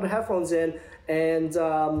 like I'll put the headphones in and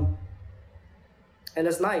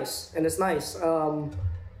it's nice. And it's nice.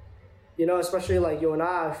 You know, especially like you and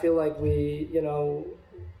I feel like we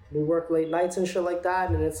work late nights and shit like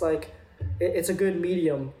that, and it's like it's a good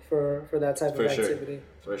medium for that type of activity.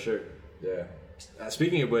 For sure. Yeah.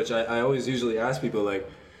 Speaking of which, I always usually ask people like,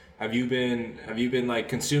 have you been like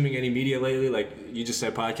consuming any media lately? Like you just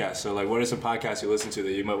said podcasts. So like, what are some podcasts you listen to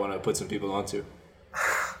that you might want to put some people onto?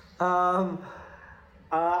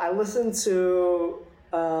 I listen to.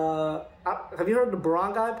 Have you heard the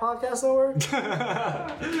Barangay Podcast Network?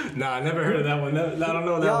 Nah, I never heard of that one. I don't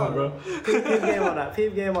know that one, bro.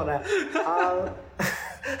 Peep game on that.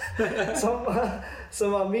 So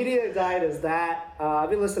my media diet is that.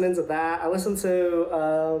 I've been listening to that. I listen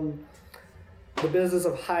to The Business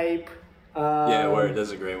of Hype. Yeah, word.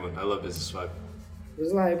 That's a great one. I love Business of Hype.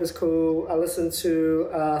 Business of Hype is cool. I listen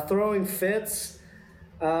to Throwing Fits.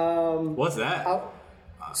 What's that? I'm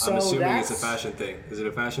assuming it's a fashion thing. Is it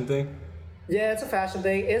a fashion thing? Yeah, it's a fashion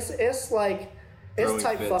thing. It's like it's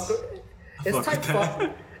type fuckery.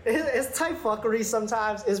 It's type fuckery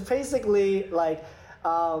sometimes. It's basically like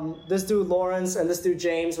this dude Lawrence and this dude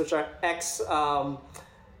James, which are ex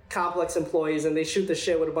Complex employees, and they shoot the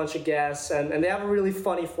shit with a bunch of guests, and they have a really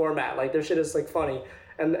funny format. Like their shit is like funny,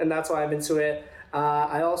 and that's why I'm into it.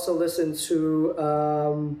 I also listen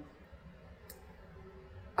to.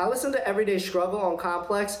 I listened to Everyday Struggle on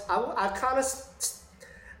Complex. I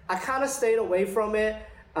kind of stayed away from it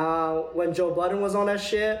when Joe Budden was on that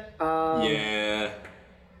shit. Yeah.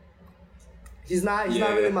 He's not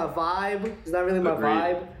really my vibe. He's not really my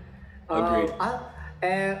vibe. Agreed.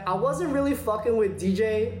 I wasn't really fucking with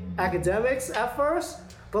DJ Academics at first,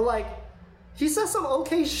 but like he says some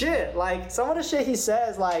okay shit. Like some of the shit he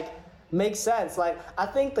says like makes sense. Like I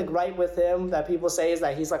think the gripe with him that people say is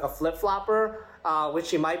that he's like a flip-flopper. Which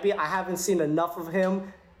he might be. I haven't seen enough of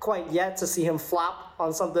him quite yet to see him flop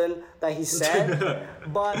on something that he said.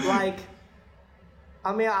 But like,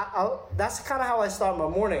 I mean, that's kind of how I start my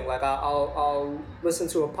morning. Like I'll listen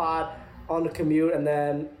to a pod on the commute, and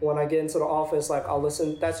then when I get into the office, like I'll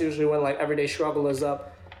listen. That's usually when like Everyday Struggle is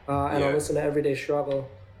up, and I'll listen to Everyday Struggle.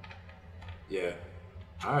 Yeah.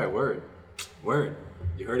 All right. Word.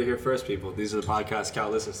 You heard it here first, people. These are the podcasts Cal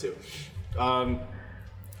listens to.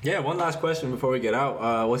 Yeah, one last question before we get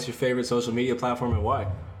out. What's your favorite social media platform and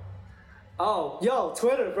why? Oh, yo,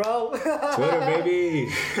 Twitter, bro. Twitter,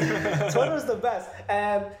 baby. Twitter's the best.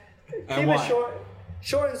 And keep why? it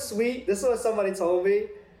short and sweet. This is what somebody told me.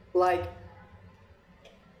 Like,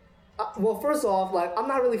 well, first off, like, I'm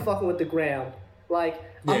not really fucking with the gram. Like,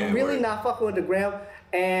 I'm really not fucking with the gram.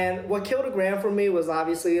 And what killed the gram for me was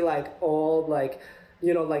obviously, like, all, like,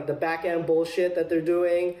 you know, like the back end bullshit that they're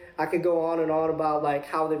doing. I could go on and on about like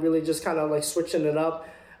how they really just kind of like switching it up,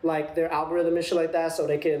 like their algorithm and shit like that, so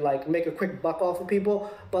they could like make a quick buck off of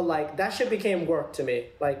people. But like that shit became work to me.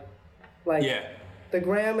 Like the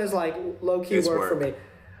gram is like low key work for me.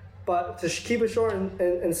 But to keep it short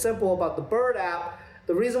and simple about the Bird app,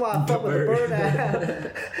 the reason why I fuck with the Bird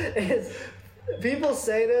app is people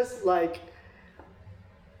say this like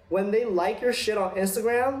when they like your shit on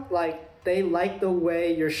Instagram, like. They like the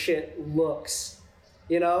way your shit looks,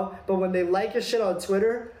 you know? But when they like your shit on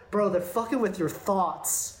Twitter, bro, they're fucking with your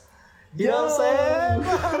thoughts. You know what I'm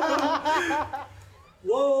saying?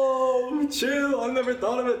 Whoa, chill. I've never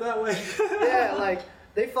thought of it that way. Yeah, like,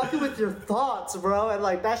 they fucking with your thoughts, bro. And,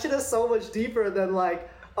 like, that shit is so much deeper than, like,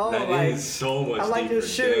 oh, that like, is so much I like deeper, your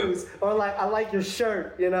shoes. Or, like, I like your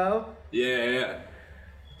shirt, you know? Yeah.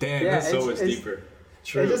 Damn, that's so much deeper.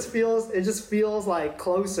 True. It just feels like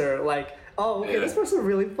closer. Like, oh, okay, this person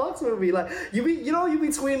really fucks with me. Like you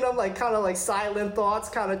between them like kind of like silent thoughts,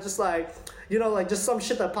 kind of just like, like just some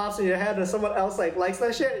shit that pops in your head and someone else like likes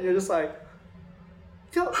that shit and you're just like,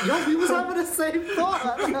 yo, we was having the same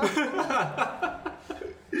thought.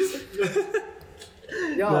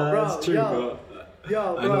 Yo, nah, bro, that's true, bro.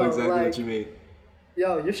 Yo, bro, I know exactly like, what you mean.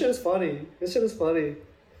 Yo, your shit is funny.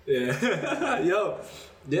 Yeah. Yo.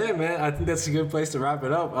 Yeah, man. I think that's a good place to wrap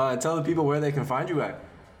it up. Tell the people where they can find you at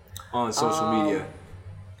on social media.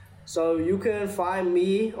 So you can find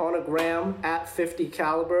me on a gram at 50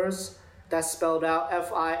 calibers. That's spelled out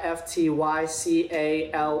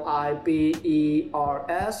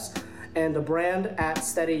FIFTYCALIBERS. And the brand at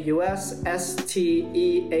Steady US,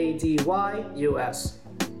 STEADY US.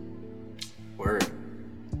 Word.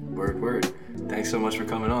 Thanks so much for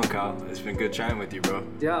coming on, Kyle. It's been good chatting with you, bro.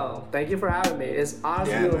 Yo, thank you for having me. It's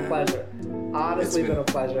honestly been a pleasure. Been a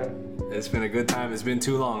pleasure. It's been a good time. It's been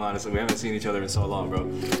too long, honestly. We haven't seen each other in so long, bro.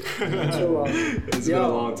 Too long. It's been a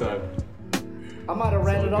long time. I might have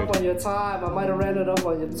ran it up on your time.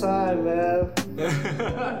 Man.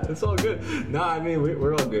 It's all good. Nah, I mean,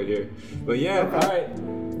 we're all good here. But yeah, okay. All right.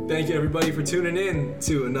 Thank you, everybody, for tuning in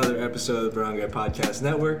to another episode of the Brown Guy Podcast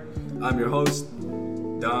Network. I'm your host,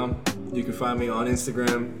 Dom. You can find me on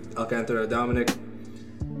Instagram, Alcantara Dominic.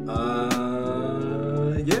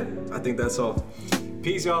 Yeah, I think that's all.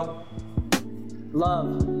 Peace, y'all.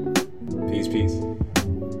 Love. Peace.